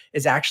end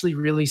is actually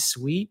really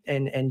sweet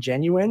and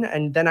genuine.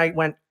 And then I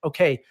went,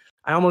 okay,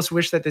 I almost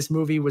wish that this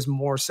movie was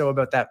more so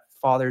about that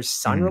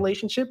father-son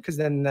relationship, because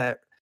then the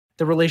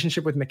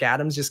relationship with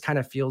McAdams just kind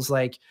of feels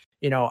like,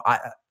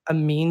 a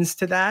means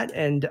to that.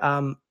 And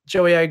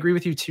Joey, I agree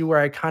with you too, where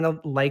I kind of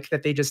like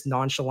that they just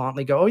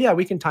nonchalantly go, oh yeah,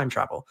 we can time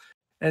travel.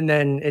 And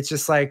then it's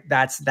just like,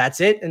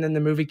 that's it. And then the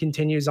movie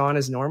continues on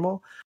as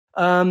normal.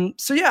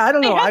 So yeah, I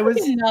don't know. I was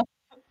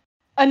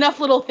enough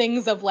little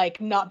things of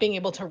like not being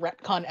able to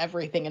retcon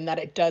everything, and that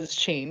it does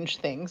change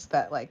things,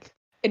 that like,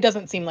 it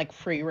doesn't seem like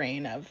free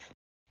reign of,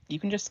 you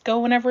can just go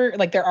whenever,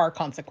 like there are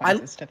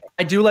consequences to things.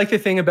 I do like the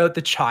thing about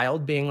the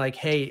child being like,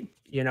 hey,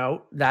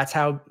 that's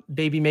how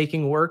baby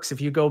making works.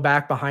 If you go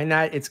back behind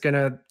that, it's going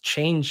to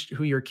change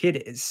who your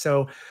kid is.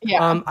 So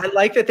I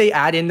like that they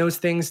add in those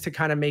things to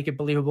kind of make it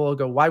believable.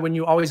 Go, why wouldn't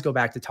you always go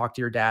back to talk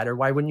to your dad? Or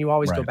why wouldn't you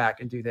always go back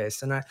and do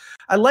this? And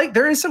I like,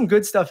 there is some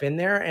good stuff in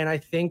there. And I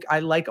think I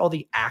like all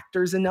the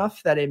actors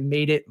enough that it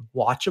made it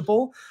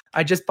watchable.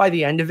 By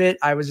the end of it,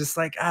 I was just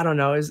like, I don't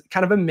know, it's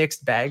kind of a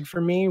mixed bag for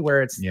me,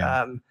 where it's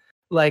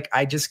like,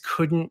 I just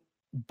couldn't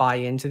buy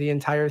into the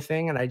entire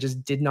thing. And I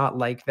just did not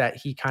like that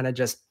he kind of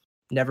just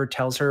never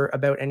tells her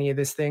about any of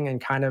this thing,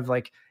 and kind of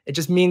like, it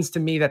just means to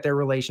me that their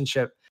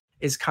relationship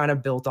is kind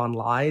of built on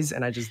lies,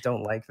 and I just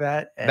don't like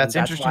that. And that's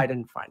interesting. Why I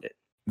didn't find it.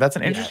 That's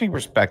an interesting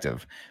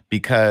perspective,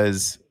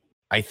 because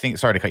I think,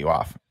 sorry to cut you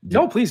off.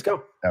 No, please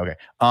go. Okay.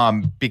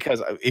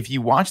 Because if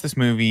you watch this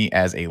movie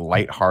as a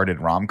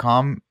lighthearted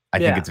rom-com, I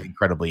think it's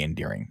incredibly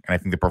endearing, and I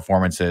think the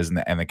performances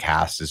and the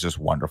cast is just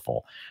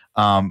wonderful.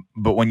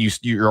 But when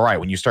you're right,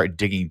 when you start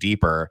digging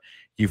deeper,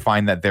 you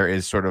find that there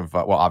is sort of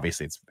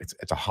obviously it's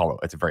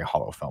a very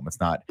hollow film. It's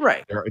not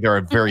right. There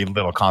are very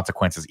little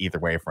consequences either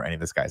way for any of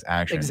this guy's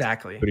actions.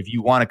 Exactly. But if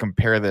you want to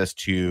compare this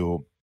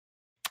to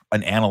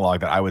an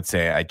analog that I would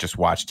say I just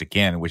watched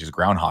again, which is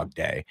Groundhog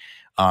Day,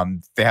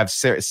 they have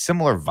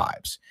similar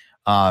vibes.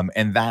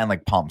 And that, and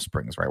like Palm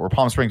Springs, right? Where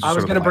Palm Springs, I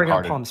was going to bring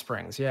up Palm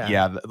Springs,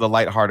 yeah, the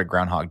lighthearted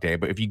Groundhog Day.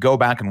 But if you go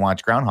back and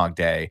watch Groundhog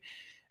Day,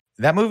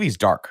 that movie's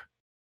dark,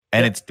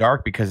 and it's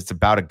dark because it's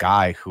about a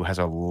guy who has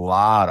a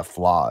lot of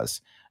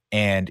flaws,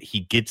 and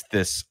he gets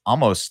this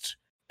almost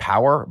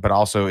power, but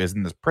also is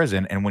in this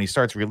prison. And when he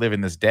starts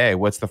reliving this day,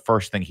 what's the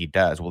first thing he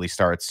does? Well,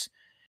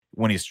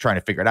 when he's trying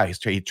to figure it out,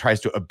 he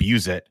tries to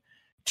abuse it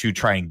to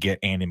try and get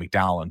Andy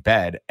McDowell in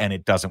bed, and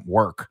it doesn't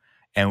work.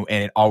 And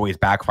it always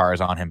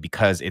backfires on him,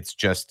 because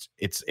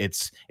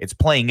it's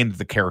playing into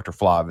the character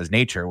flaw of his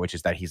nature, which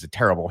is that he's a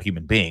terrible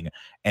human being.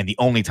 And the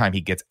only time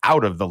he gets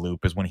out of the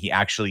loop is when he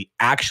actually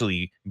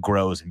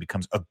grows and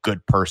becomes a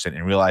good person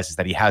and realizes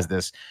that he has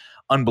this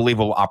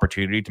unbelievable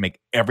opportunity to make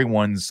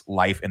everyone's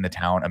life in the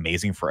town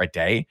amazing for a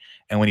day.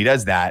 And when he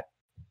does that,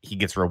 he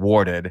gets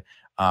rewarded.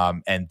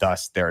 And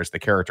thus there's the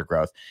character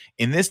growth.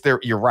 In this,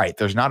 you're right.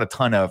 There's not a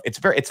ton of, it's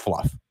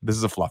fluff. This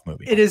is a fluff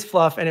movie. It is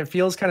fluff, and it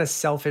feels kind of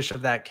selfish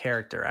of that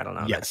character. I don't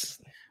know. Yes.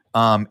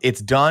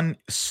 It's done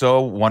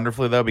so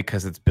wonderfully though,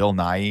 because it's Bill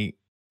Nighy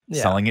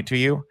selling it to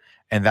you.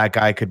 And that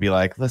guy could be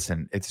like,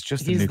 listen, it's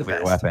just a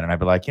nuclear weapon. And I'd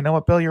be like, you know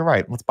what, Bill, you're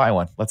right. Let's buy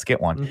one. Let's get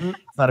one. Mm-hmm.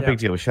 It's not a big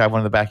deal. We should have one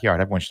in the backyard.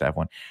 Everyone should have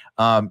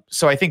one.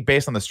 So I think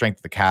based on the strength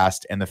of the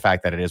cast and the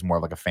fact that it is more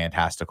like a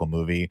fantastical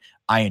movie,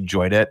 I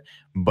enjoyed it.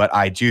 But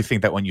I do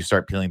think that when you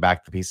start peeling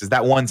back the pieces,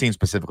 that one scene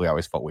specifically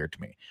always felt weird to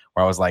me,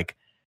 where I was like,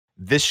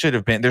 this should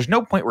have been, there's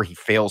no point where he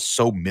fails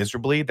so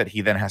miserably that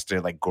he then has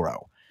to like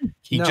grow.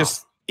 He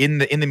just, in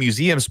the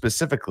museum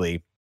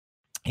specifically,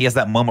 he has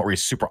that moment where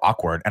he's super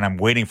awkward, and I'm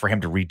waiting for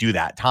him to redo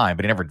that time,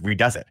 but he never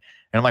redoes it.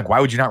 And I'm like, why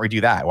would you not redo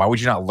that? Why would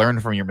you not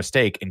learn from your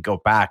mistake and go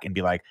back and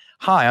be like,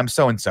 hi, I'm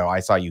so-and-so. I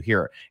saw you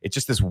here. It's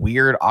just this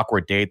weird,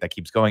 awkward date that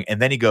keeps going.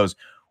 And then he goes,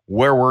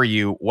 where were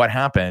you? What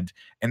happened?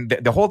 And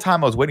the whole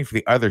time I was waiting for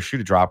the other shoe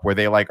to drop where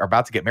they like are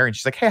about to get married. And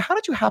she's like, hey, how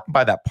did you happen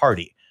by that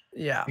party?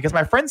 Yeah. Because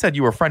my friend said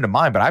you were a friend of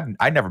mine, but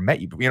I never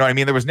met you. You know what I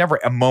mean? There was never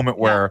a moment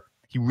where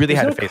he really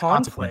had to face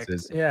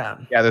consequences. Yeah.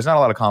 Yeah, there's not a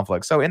lot of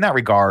conflict. So in that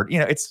regard,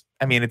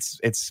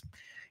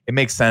 it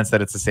makes sense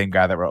that it's the same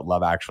guy that wrote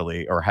Love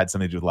Actually or had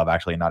something to do with Love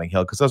Actually and Notting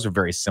Hill, because those are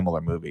very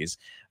similar movies.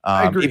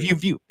 I agree.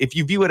 If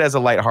you view it as a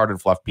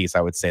lighthearted fluff piece,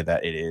 I would say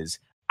that it is.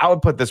 I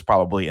would put this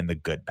probably in the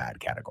good bad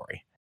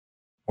category.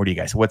 What do you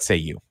guys? What say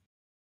you?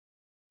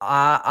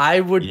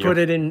 I would put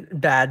it in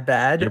bad.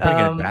 You're putting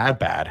it in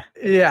bad.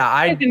 Yeah,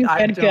 I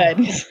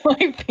good. So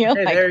I feel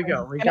like there you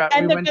go. We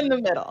went in the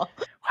middle.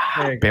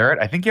 Wow, Barrett,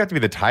 I think you have to be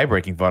the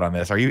tie-breaking vote on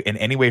this. Are you in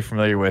any way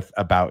familiar with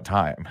About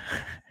Time?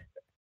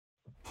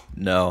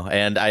 No,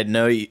 and I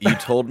know you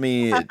told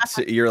me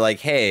you're like,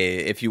 hey,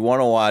 if you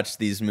want to watch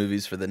these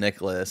movies for the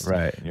Nick list,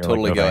 right?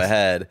 Totally go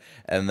ahead.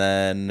 And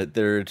then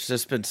there's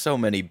just been so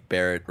many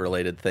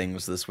Barrett-related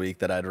things this week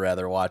that I'd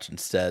rather watch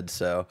instead.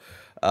 So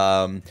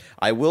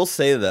I will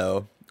say,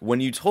 though, when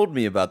you told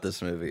me about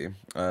this movie,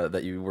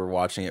 that you were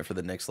watching it for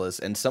the Nick's list,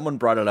 and someone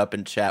brought it up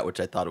in chat,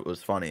 which I thought it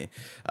was funny.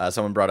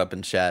 Someone brought up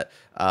in chat,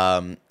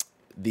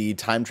 the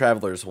Time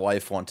Traveler's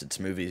Wife wants its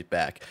movie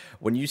back.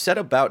 When you said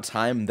About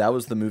Time, that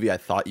was the movie I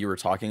thought you were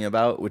talking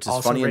about, which is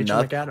also funny Rachel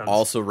enough. McAdams.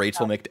 Also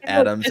Rachel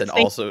McAdams, and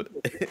also,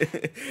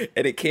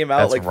 and it came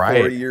out That's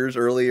 4 years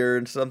earlier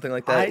and something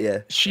like that.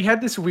 Yeah, she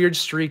had this weird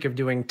streak of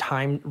doing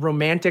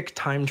romantic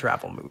time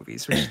travel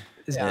movies, which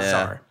is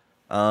bizarre.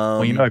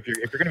 Well, if you're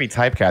going to be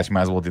typecast, you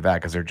might as well do that,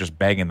 because they're just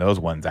begging those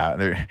ones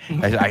out.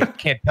 I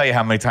can't tell you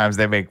how many times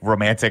they make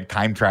romantic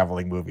time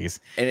traveling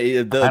movies.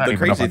 And the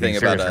crazy thing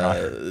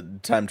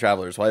about Time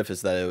Traveler's Wife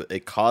is that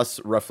it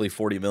costs roughly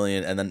 $40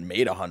 million and then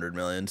made $100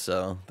 million.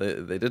 So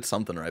they did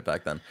something right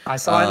back then. I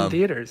saw it in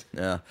theaters.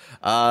 Yeah.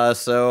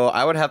 So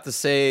I would have to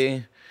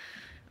say,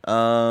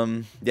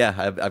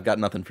 I've got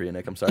nothing for you,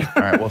 Nick. I'm sorry.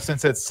 All right. Well,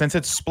 since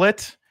it's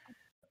split.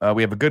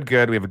 We have a good, we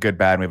have a good,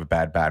 bad, and we have a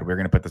bad, bad. We're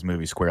going to put this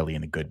movie squarely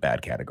in the good,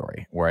 bad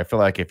category, where I feel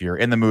like if you're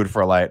in the mood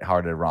for a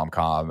lighthearted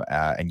rom-com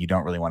and you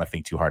don't really want to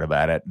think too hard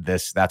about it,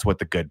 that's what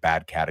the good,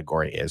 bad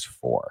category is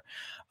for.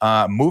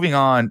 Moving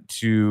on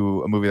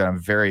to a movie that I'm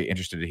very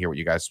interested to hear what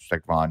you guys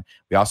perspective on.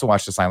 We also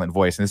watched The Silent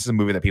Voice, and this is a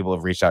movie that people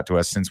have reached out to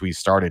us since we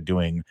started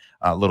doing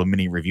little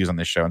mini reviews on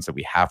this show, and said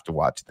we have to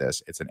watch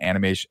this. It's an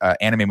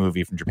anime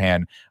movie from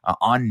Japan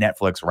on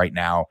Netflix right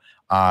now.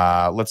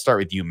 Let's start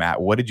with you, Matt.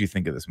 What did you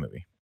think of this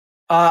movie?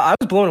 I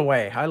was blown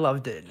away. I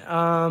loved it.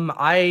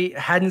 I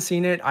hadn't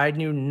seen it. I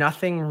knew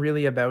nothing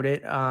really about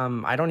it.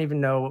 I don't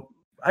even know.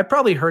 I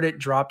probably heard it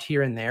dropped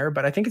here and there,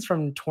 but I think it's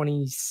from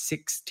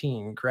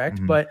 2016, correct?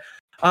 Mm-hmm. But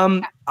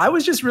I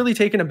was just really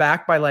taken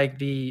aback by like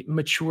the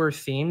mature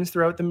themes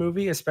throughout the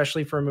movie,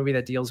 especially for a movie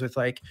that deals with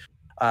like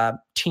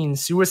teen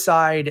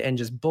suicide and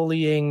just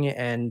bullying,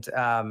 and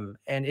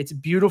it's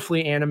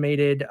beautifully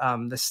animated.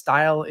 The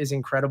style is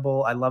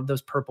incredible. I love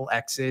those purple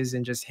X's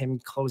and just him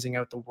closing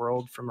out the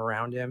world from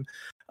around him.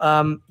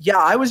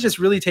 I was just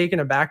really taken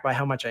aback by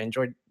how much I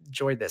enjoyed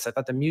this. I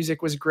thought the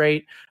music was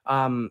great.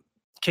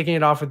 Kicking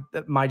it off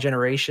with My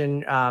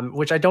Generation,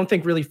 which I don't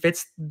think really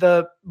fits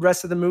the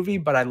rest of the movie,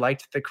 but I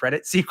liked the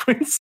credit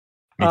sequence.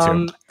 Me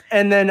too.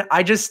 And then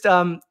I just,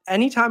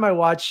 anytime I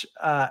watch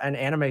an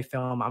anime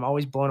film, I'm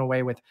always blown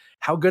away with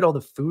how good all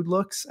the food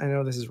looks. I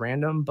know this is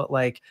random, but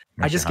like,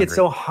 I just get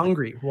so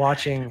hungry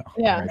watching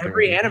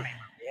every anime movie.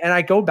 And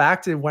I go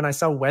back to when I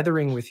saw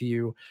Weathering with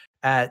You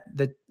at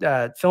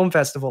the film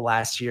festival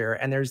last year,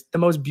 and there's the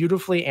most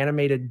beautifully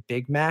animated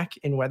Big Mac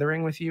in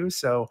Weathering with You.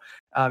 So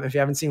if you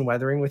haven't seen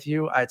Weathering with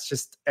You, it's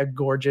just a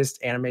gorgeous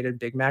animated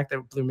Big Mac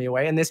that blew me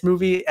away. And this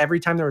movie,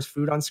 every time there was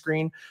food on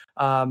screen,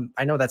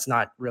 I know that's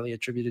not really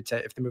attributed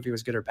to if the movie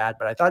was good or bad,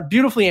 but I thought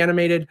beautifully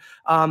animated.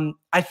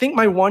 I think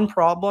my one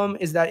problem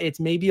is that it's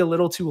maybe a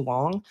little too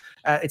long.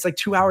 It's like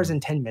 2 hours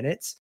and 10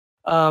 minutes.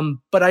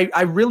 But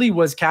I really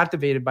was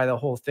captivated by the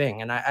whole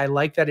thing. And I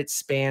like that it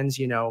spans,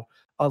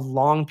 a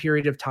long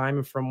period of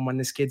time from when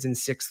this kid's in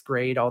 6th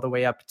grade all the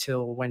way up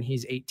till when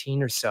he's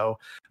 18 or so.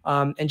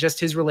 And just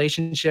his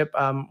relationship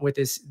with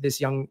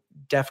this young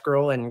deaf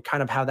girl, and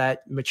kind of how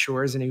that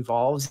matures and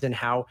evolves, and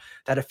how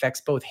that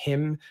affects both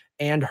him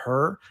and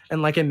her.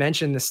 And like I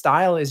mentioned, the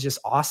style is just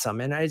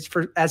awesome. And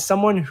as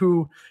someone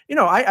who,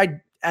 I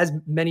as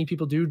many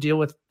people do, deal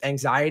with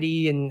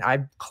anxiety, and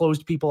I've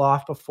closed people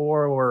off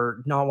before,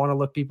 or not want to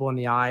look people in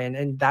the eye,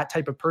 and that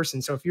type of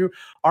person. So if you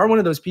are one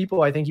of those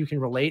people, I think you can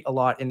relate a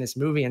lot in this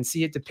movie and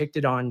see it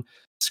depicted on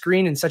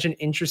screen in such an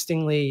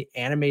interestingly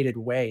animated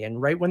way.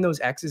 And right when those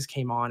X's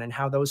came on, and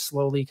how those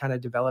slowly kind of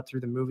developed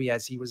through the movie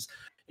as he was,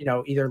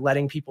 either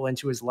letting people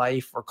into his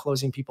life or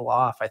closing people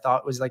off, I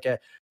thought it was like a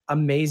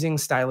amazing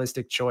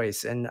stylistic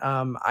choice. And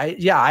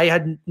I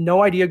had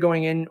no idea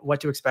going in what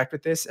to expect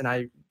with this, and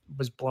I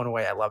was blown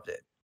away. I loved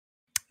it.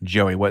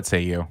 Joey, what say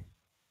you?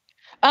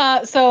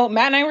 So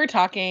Matt and I were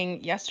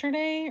talking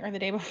yesterday or the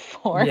day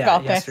before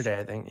about yesterday,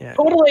 this. I think. Yeah.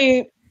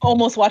 Totally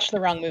almost watched the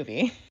wrong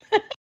movie.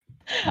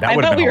 That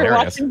would have been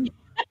hilarious.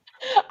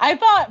 I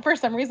thought for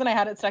some reason I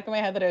had it stuck in my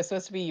head that it was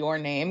supposed to be Your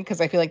Name,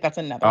 because I feel like that's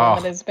another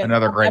one that has been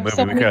another great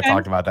movie. We could have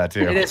talked about that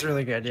too. It is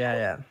really good.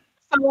 Yeah.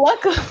 So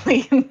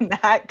luckily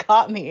that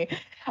caught me.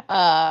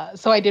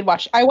 So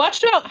I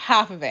watched about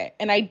half of it,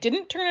 and I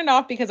didn't turn it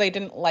off because I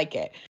didn't like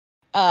it.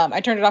 I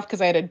turned it off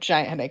because I had a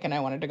giant headache and I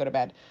wanted to go to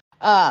bed.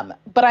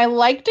 But I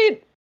liked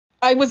it.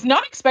 I was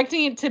not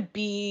expecting it to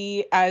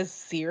be as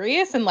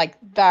serious, and like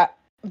that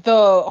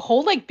the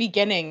whole like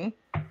beginning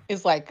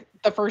is like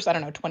the first, I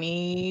don't know,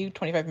 20,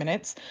 25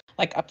 minutes,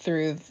 like up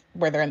through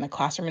where they're in the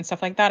classroom and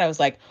stuff like that. I was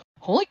like,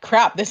 holy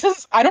crap,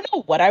 I don't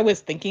know what I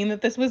was thinking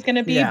that this was going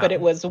to be, but it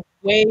was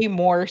way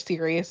more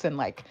serious and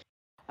like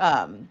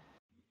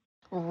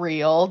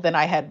real than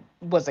I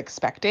was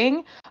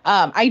expecting.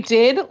 I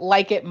did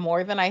like it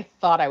more than I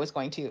thought I was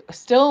going to.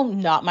 Still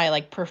not my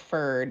like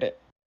preferred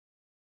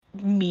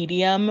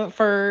medium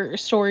for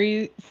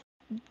storytelling.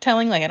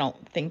 Like, I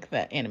don't think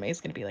that anime is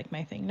going to be like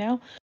my thing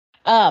now.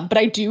 But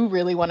I do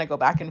really want to go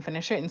back and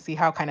finish it and see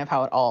how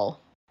it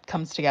all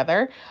comes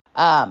together.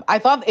 I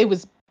thought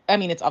it's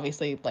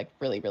obviously like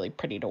really, really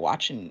pretty to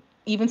watch, and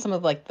even some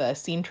of like the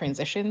scene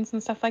transitions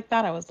and stuff like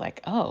that, I was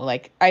like, oh,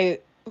 like I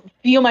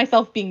feel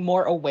myself being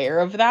more aware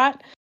of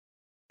that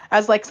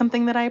as like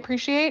something that I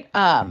appreciate.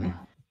 And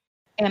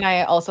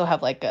I also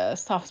have like a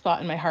soft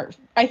spot in my heart.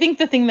 I think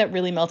the thing that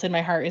really melted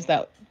my heart is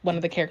that one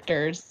of the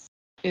characters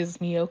is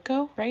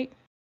Miyoko, right?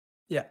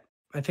 Yeah,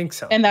 I think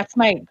so. And that's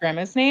my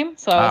grandma's name.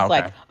 So I was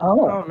like,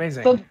 oh,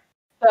 amazing. So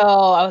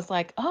I was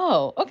like,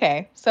 oh,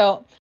 okay.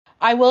 So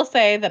I will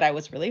say that I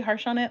was really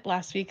harsh on it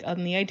last week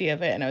on the idea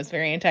of it, and I was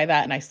very anti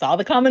that. And I saw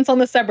the comments on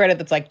the subreddit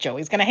that's like,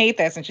 Joey's gonna hate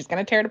this and she's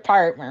gonna tear it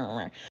apart.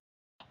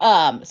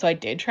 So I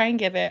did try and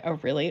give it a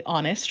really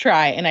honest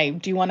try, and I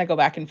do want to go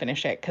back and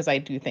finish it because I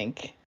do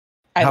think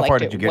I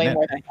liked it way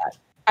more than I thought.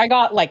 I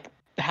got like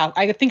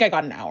I think I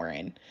got an hour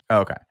in.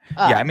 Okay.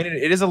 Yeah, I mean,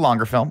 it is a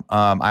longer film.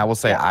 I will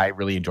say I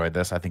really enjoyed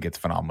this. I think it's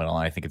phenomenal,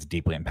 and I think it's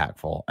deeply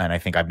impactful. And I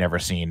think I've never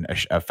seen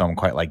a film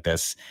quite like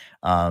this,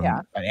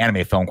 an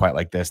anime film quite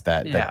like this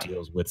that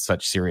deals with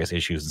such serious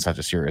issues in such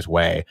a serious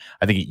way.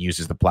 I think it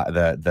uses the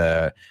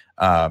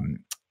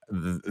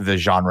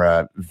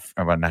genre.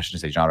 I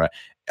shouldn't say genre.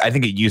 I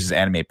think it uses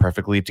anime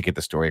perfectly to get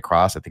the story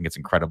across. I think it's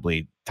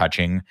incredibly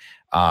touching.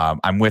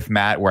 I'm with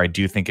Matt where I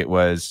do think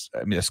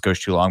this goes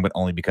too long, but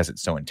only because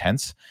it's so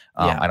intense.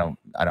 I'm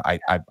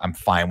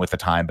fine with the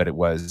time, but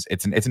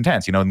it's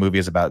intense. You know, the movie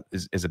is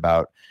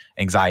about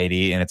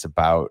anxiety, and it's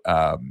about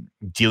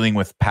dealing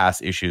with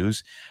past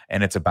issues,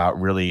 and it's about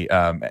really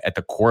at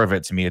the core of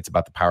it, to me, it's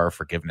about the power of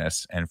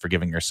forgiveness and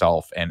forgiving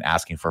yourself and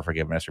asking for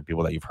forgiveness for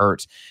people that you've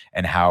hurt,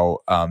 and how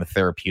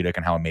therapeutic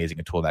and how amazing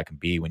a tool that can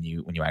be when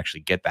you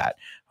actually get that.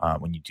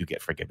 When you do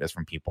get forgiveness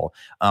from people.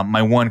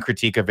 My one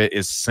critique of it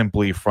is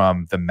simply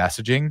from the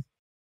messaging,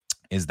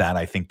 is that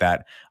I think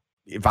that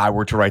if I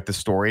were to write the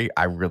story,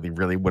 I really,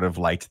 really would have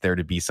liked there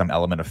to be some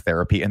element of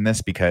therapy in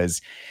this,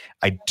 because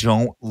I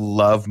don't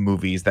love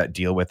movies that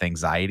deal with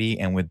anxiety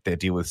and that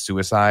deal with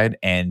suicide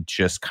and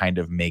just kind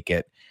of make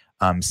it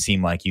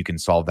seem like you can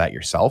solve that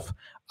yourself.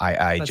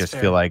 I just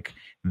feel like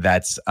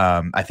that's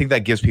I think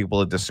that gives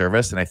people a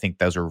disservice, and I think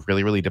those are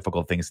really, really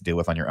difficult things to deal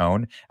with on your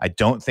own. I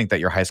don't think that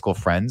your high school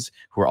friends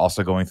who are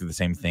also going through the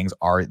same things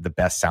are the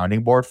best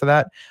sounding board for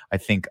that. I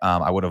think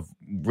I would have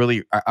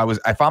really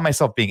I found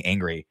myself being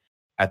angry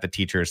at the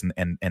teachers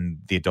and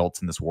the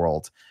adults in this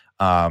world.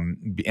 I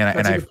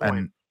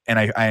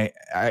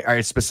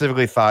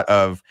specifically thought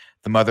of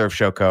the mother of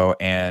Shoko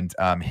and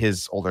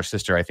his older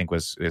sister, I think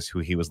is who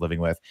he was living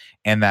with,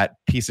 and that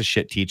piece of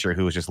shit teacher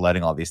who was just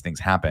letting all these things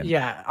happen.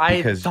 Yeah,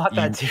 I thought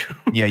that too.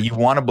 Yeah, you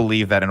want to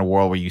believe that in a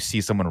world where you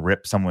see someone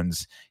rip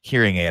someone's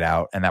hearing aid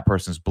out and that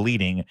person's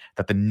bleeding,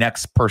 that the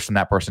next person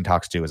that person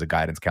talks to is a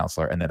guidance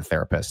counselor and then a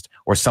therapist,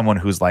 or someone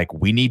who's like,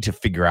 we need to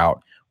figure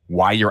out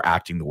why you're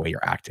acting the way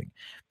you're acting,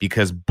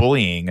 because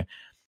bullying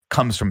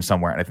comes from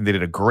somewhere. And I think they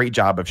did a great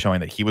job of showing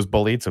that he was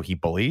bullied, so he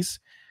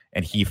bullies,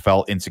 and he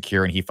felt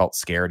insecure and he felt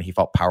scared and he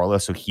felt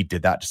powerless, so he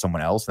did that to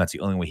someone else, and that's the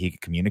only way he could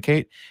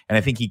communicate. And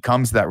I think he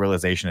comes to that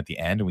realization at the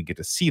end, and we get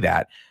to see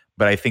that.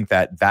 But I think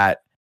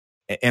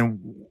and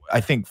I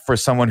think for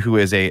someone who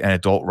is an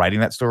adult writing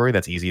that story,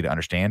 that's easy to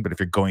understand. But if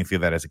you're going through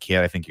that as a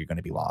kid, I think you're going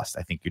to be lost.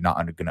 I think you're not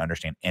going to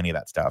understand any of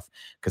that stuff,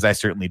 because I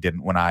certainly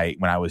didn't when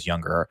I was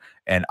younger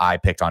and I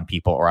picked on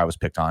people or I was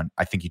picked on.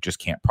 I think you just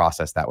can't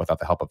process that without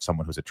the help of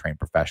someone who's a trained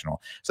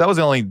professional. So that was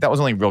the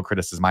only real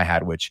criticism I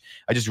had, which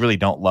I just really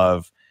don't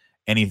love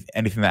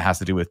anything that has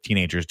to do with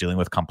teenagers dealing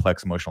with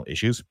complex emotional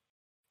issues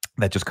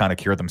that just kind of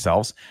cure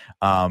themselves.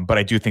 But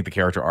I do think the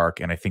character arc,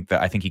 and I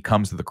think he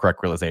comes to the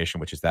correct realization,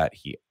 which is that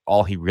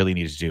all he really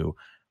needed to do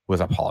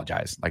was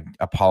apologize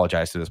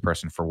to this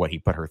person for what he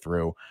put her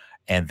through,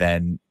 and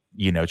then,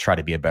 try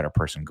to be a better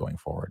person going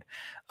forward.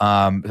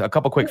 A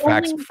couple quick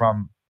facts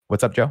from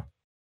what's up, Joe?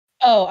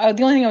 Oh,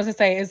 the only thing I was gonna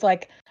say is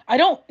like, I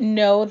don't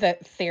know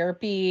that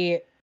therapy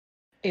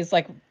is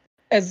like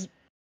as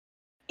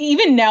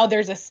even now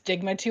there's a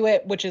stigma to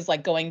it, which is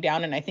like going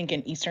down. And I think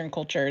in Eastern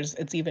cultures,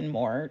 it's even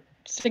more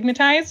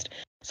stigmatized.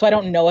 So I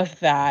don't know if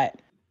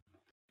that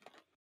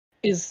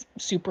is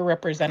super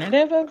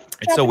representative of it's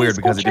Japanese so weird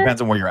because culture. it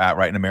depends on where you're at,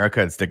 right? In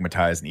America, it's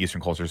stigmatized, and Eastern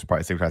culture is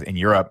probably stigmatized. In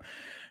Europe,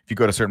 if you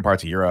go to certain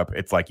parts of Europe,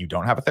 it's like you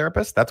don't have a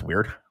therapist. That's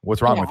weird.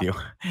 What's wrong with you?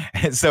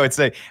 And so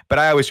but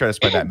I always try to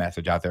spread that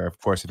message out there. Of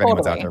course, if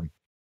anyone's out there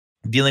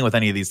dealing with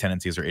any of these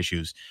tendencies or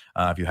issues,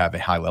 if you have a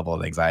high level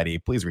of anxiety,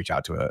 please reach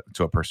out to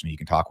a person you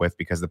can talk with,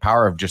 because the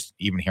power of just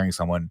even hearing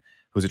someone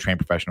who's a trained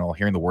professional,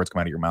 hearing the words come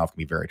out of your mouth can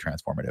be very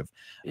transformative.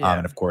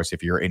 And of course,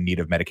 if you're in need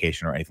of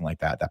medication or anything like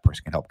that, that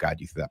person can help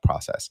guide you through that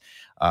process.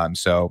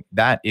 So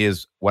that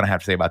is what I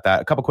have to say about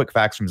that. A couple quick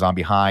facts from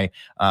Zombie High,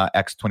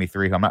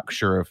 X23, who I'm not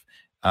sure if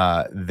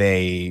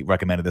they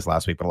recommended this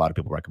last week, but a lot of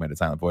people recommended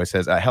Silent Voice.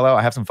 Says, hello,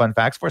 I have some fun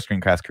facts for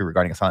Screencast crew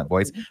regarding a Silent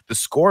Voice. The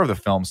score of the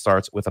film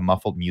starts with a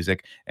muffled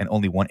music and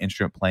only one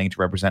instrument playing to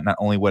represent not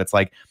only what it's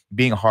like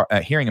being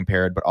hearing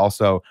impaired, but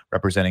also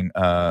representing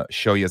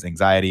Shoya's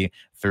anxiety.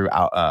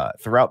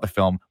 Throughout the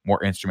film,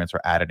 more instruments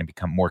are added and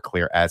become more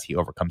clear as he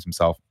overcomes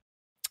himself.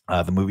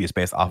 The movie is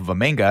based off of a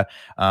manga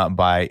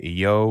by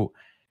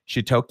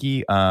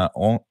Yoshitoki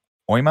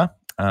Oima.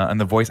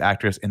 And the voice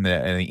actress in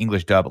the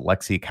English dub,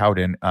 Lexi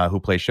Cowden, who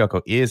plays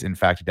Shoko, is in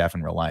fact deaf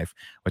in real life,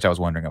 which I was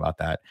wondering about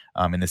that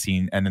in the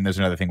scene. And then there's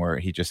another thing where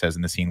he just says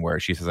in the scene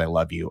where she says, I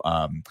love you.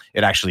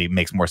 It actually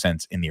makes more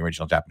sense in the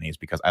original Japanese,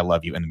 because I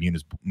love you and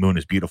the moon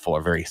is beautiful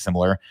are very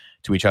similar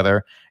to each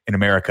other. In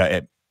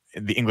America,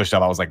 the English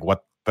dub, I was like,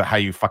 what? But how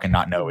you fucking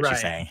not know what she's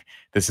saying?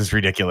 This is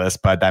ridiculous,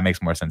 but that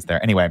makes more sense there.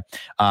 Anyway,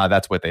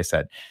 that's what they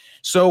said.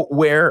 So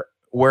where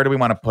do we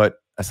want to put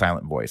a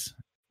Silent Voice?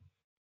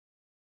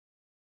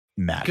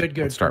 Matt, good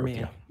let's start for with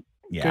me. you.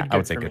 Yeah, I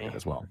would say good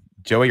as well.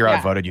 Joey, you're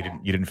outvoted. You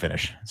didn't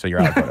finish, so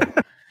you're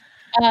outvoted.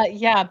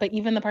 Yeah, but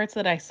even the parts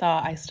that I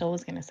saw, I still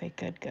was gonna say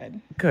good.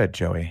 Good,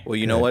 Joey. Well,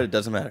 you know what? It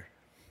doesn't matter.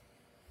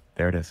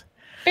 There it is.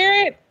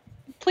 Barrett,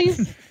 please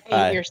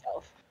mute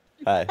yourself.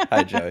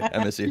 Hi, Joey.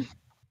 I miss you.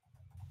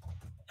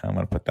 I'm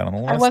gonna put that on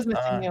the list. I was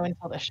missing you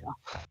until the show.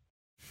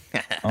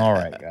 All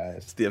right,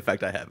 guys. It's the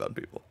effect I have on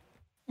people.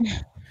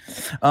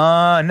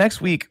 Next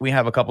week we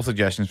have a couple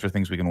suggestions for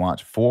things we can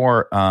watch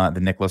for the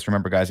Nick list.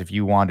 Remember, guys, if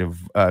you want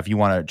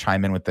to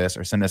chime in with this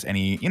or send us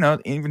any,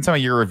 even some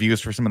of your reviews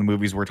for some of the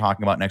movies we're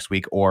talking about next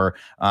week, or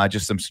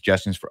just some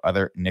suggestions for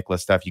other Nick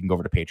list stuff, you can go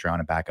over to Patreon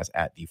and back us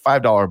at the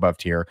 $5 above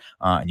tier,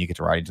 and you get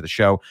to ride into the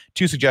show.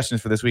 2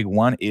 suggestions for this week.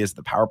 One is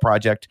The Power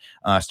Project,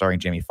 starring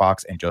Jamie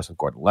Foxx and Joseph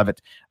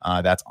Gordon-Levitt.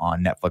 That's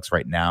on Netflix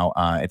right now.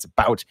 It's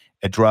about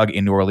a drug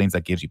in New Orleans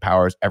that gives you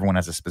powers. Everyone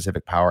has a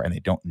specific power and they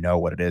don't know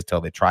what it is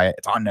till they try it.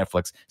 It's on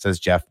Netflix, says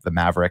Jeff the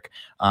Maverick.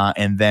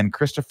 And then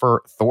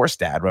Christopher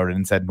Thorstad wrote it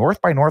and said,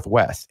 North by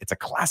Northwest. It's a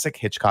classic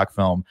Hitchcock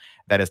film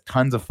that is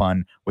tons of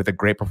fun with a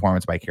great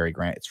performance by Cary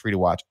Grant. It's free to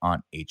watch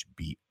on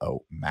HBO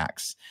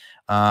Max.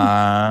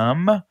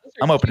 I'm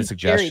open to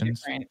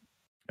suggestions.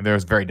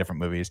 There's very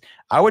different movies.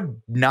 I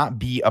would not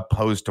be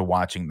opposed to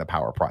watching The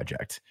Power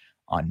Project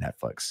on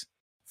Netflix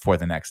for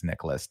the next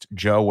Nick list.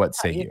 Joe, what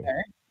say you?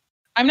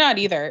 I'm not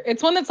either.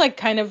 It's one that's like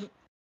kind of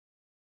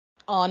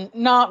on,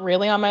 not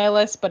really on my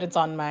list, but it's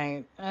on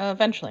my,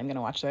 eventually I'm going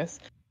to watch this.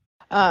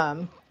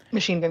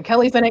 Machine Gun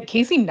Kelly's in it.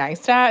 Casey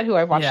Neistat, who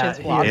I've watched his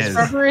vlogs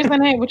forever, is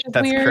in it, which is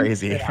weird. That's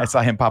crazy. Yeah. I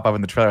saw him pop up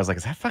in the trailer. I was like,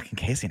 is that fucking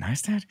Casey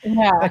Neistat?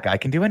 Yeah. That guy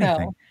can do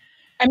anything. No.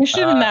 I'm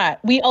interested in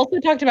that. We also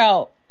talked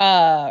about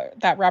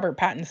that Robert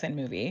Pattinson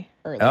movie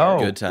earlier. Oh,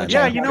 Good Time.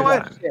 Yeah, you know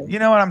what? You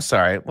know what? I'm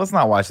sorry. Let's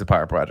not watch The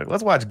Power Project.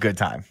 Let's watch Good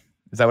Time.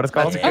 Is that what it's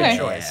called? That's a good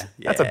choice.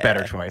 That's a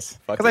better choice.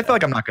 Because I feel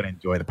like I'm not going to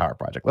enjoy The Power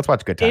Project. Let's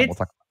watch Good Time. We'll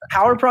talk about that.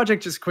 Power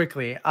Project, just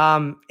quickly.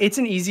 It's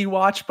an easy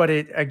watch, but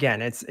it's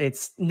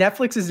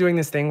Netflix is doing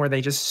this thing where they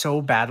just so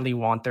badly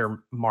want their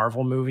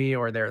Marvel movie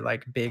or their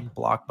like big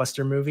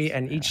blockbuster movie,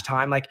 and each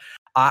time, like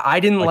I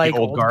didn't like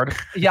Old Guard.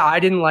 Yeah, I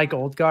didn't like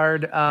Old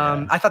Guard.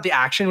 I thought the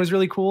action was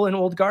really cool in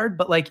Old Guard,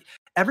 but like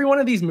every one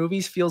of these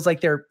movies feels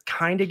like they're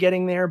kind of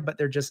getting there, but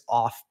they're just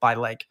off by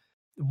like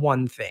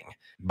one thing.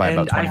 By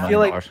about $20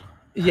 million.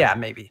 Yeah,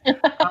 maybe.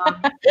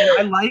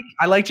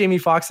 I like Jamie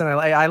Foxx, and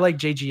I like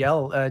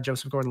JGL,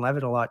 Joseph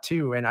Gordon-Levitt, a lot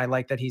too, and I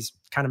like that he's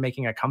kind of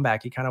making a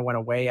comeback. He kind of went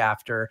away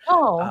after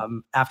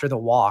The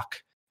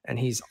Walk, and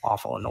he's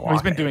awful in The Walk. Well,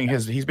 he's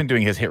been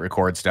doing his hit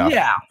record stuff.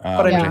 Yeah,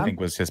 but I think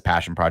was his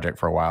passion project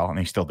for a while, and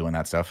he's still doing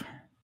that stuff.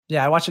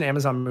 Yeah, I watched an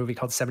Amazon movie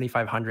called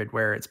 7500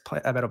 where it's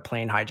about a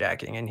plane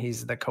hijacking, and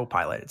he's the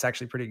co-pilot. It's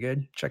actually pretty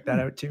good. Check that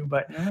out too.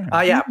 But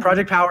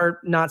Project Power,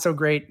 not so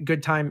great.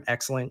 Good Time,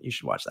 excellent. You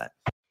should watch that.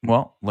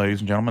 Well, ladies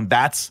and gentlemen,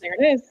 that's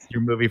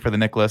your movie for the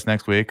Nick list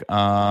next week.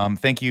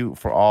 Thank you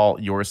for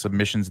all your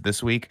submissions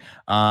this week.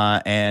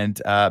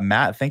 And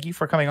Matt, thank you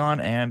for coming on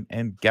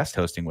and guest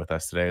hosting with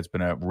us today. It's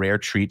been a rare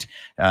treat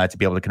to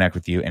be able to connect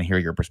with you and hear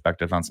your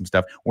perspectives on some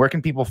stuff. Where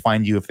can people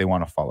find you if they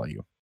want to follow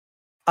you?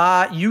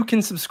 You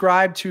can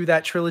subscribe to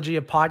that trilogy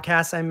of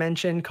podcasts I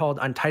mentioned called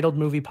Untitled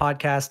Movie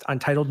Podcast,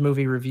 Untitled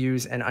Movie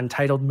Reviews, and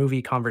Untitled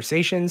Movie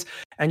Conversations.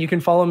 And you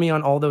can follow me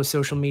on all those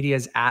social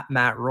medias at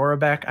Matt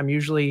Rorabeck. I'm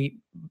usually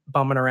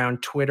bumming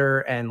around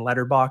Twitter and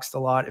Letterboxd a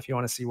lot if you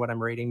want to see what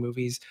I'm rating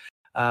movies.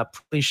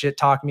 Please shit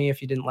talk me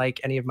if you didn't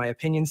like any of my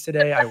opinions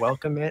today. I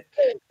welcome it,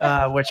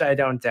 which I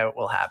don't doubt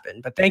will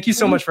happen. But thank you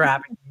so much for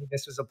having me.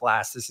 This was a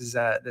blast. This is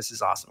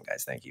awesome,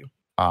 guys. Thank you.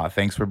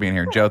 Thanks for being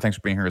here. Joe, thanks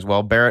for being here as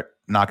well. Barrett,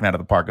 knocking out of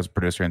the park as a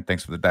producer, and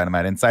thanks for the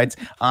dynamite insights.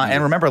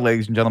 And remember,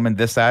 ladies and gentlemen,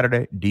 this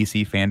Saturday,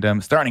 DC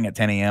Fandom, starting at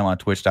 10 a.m. on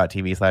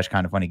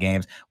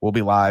twitch.tv/kindoffunnygames. We'll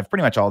be live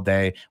pretty much all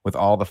day with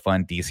all the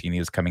fun DC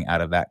news coming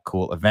out of that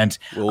cool event.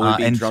 Will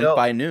we be drunk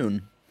by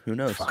noon? Who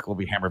knows? Fuck, we'll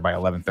be hammered by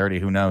 11:30.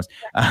 Who knows?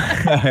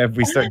 If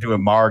we start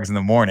doing Margs in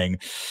the morning,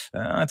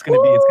 it's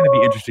gonna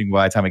be interesting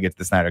by the time we get to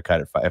the Snyder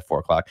Cut at 4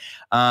 o'clock.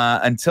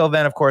 Until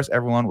then, of course,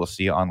 everyone, we'll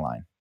see you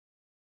online.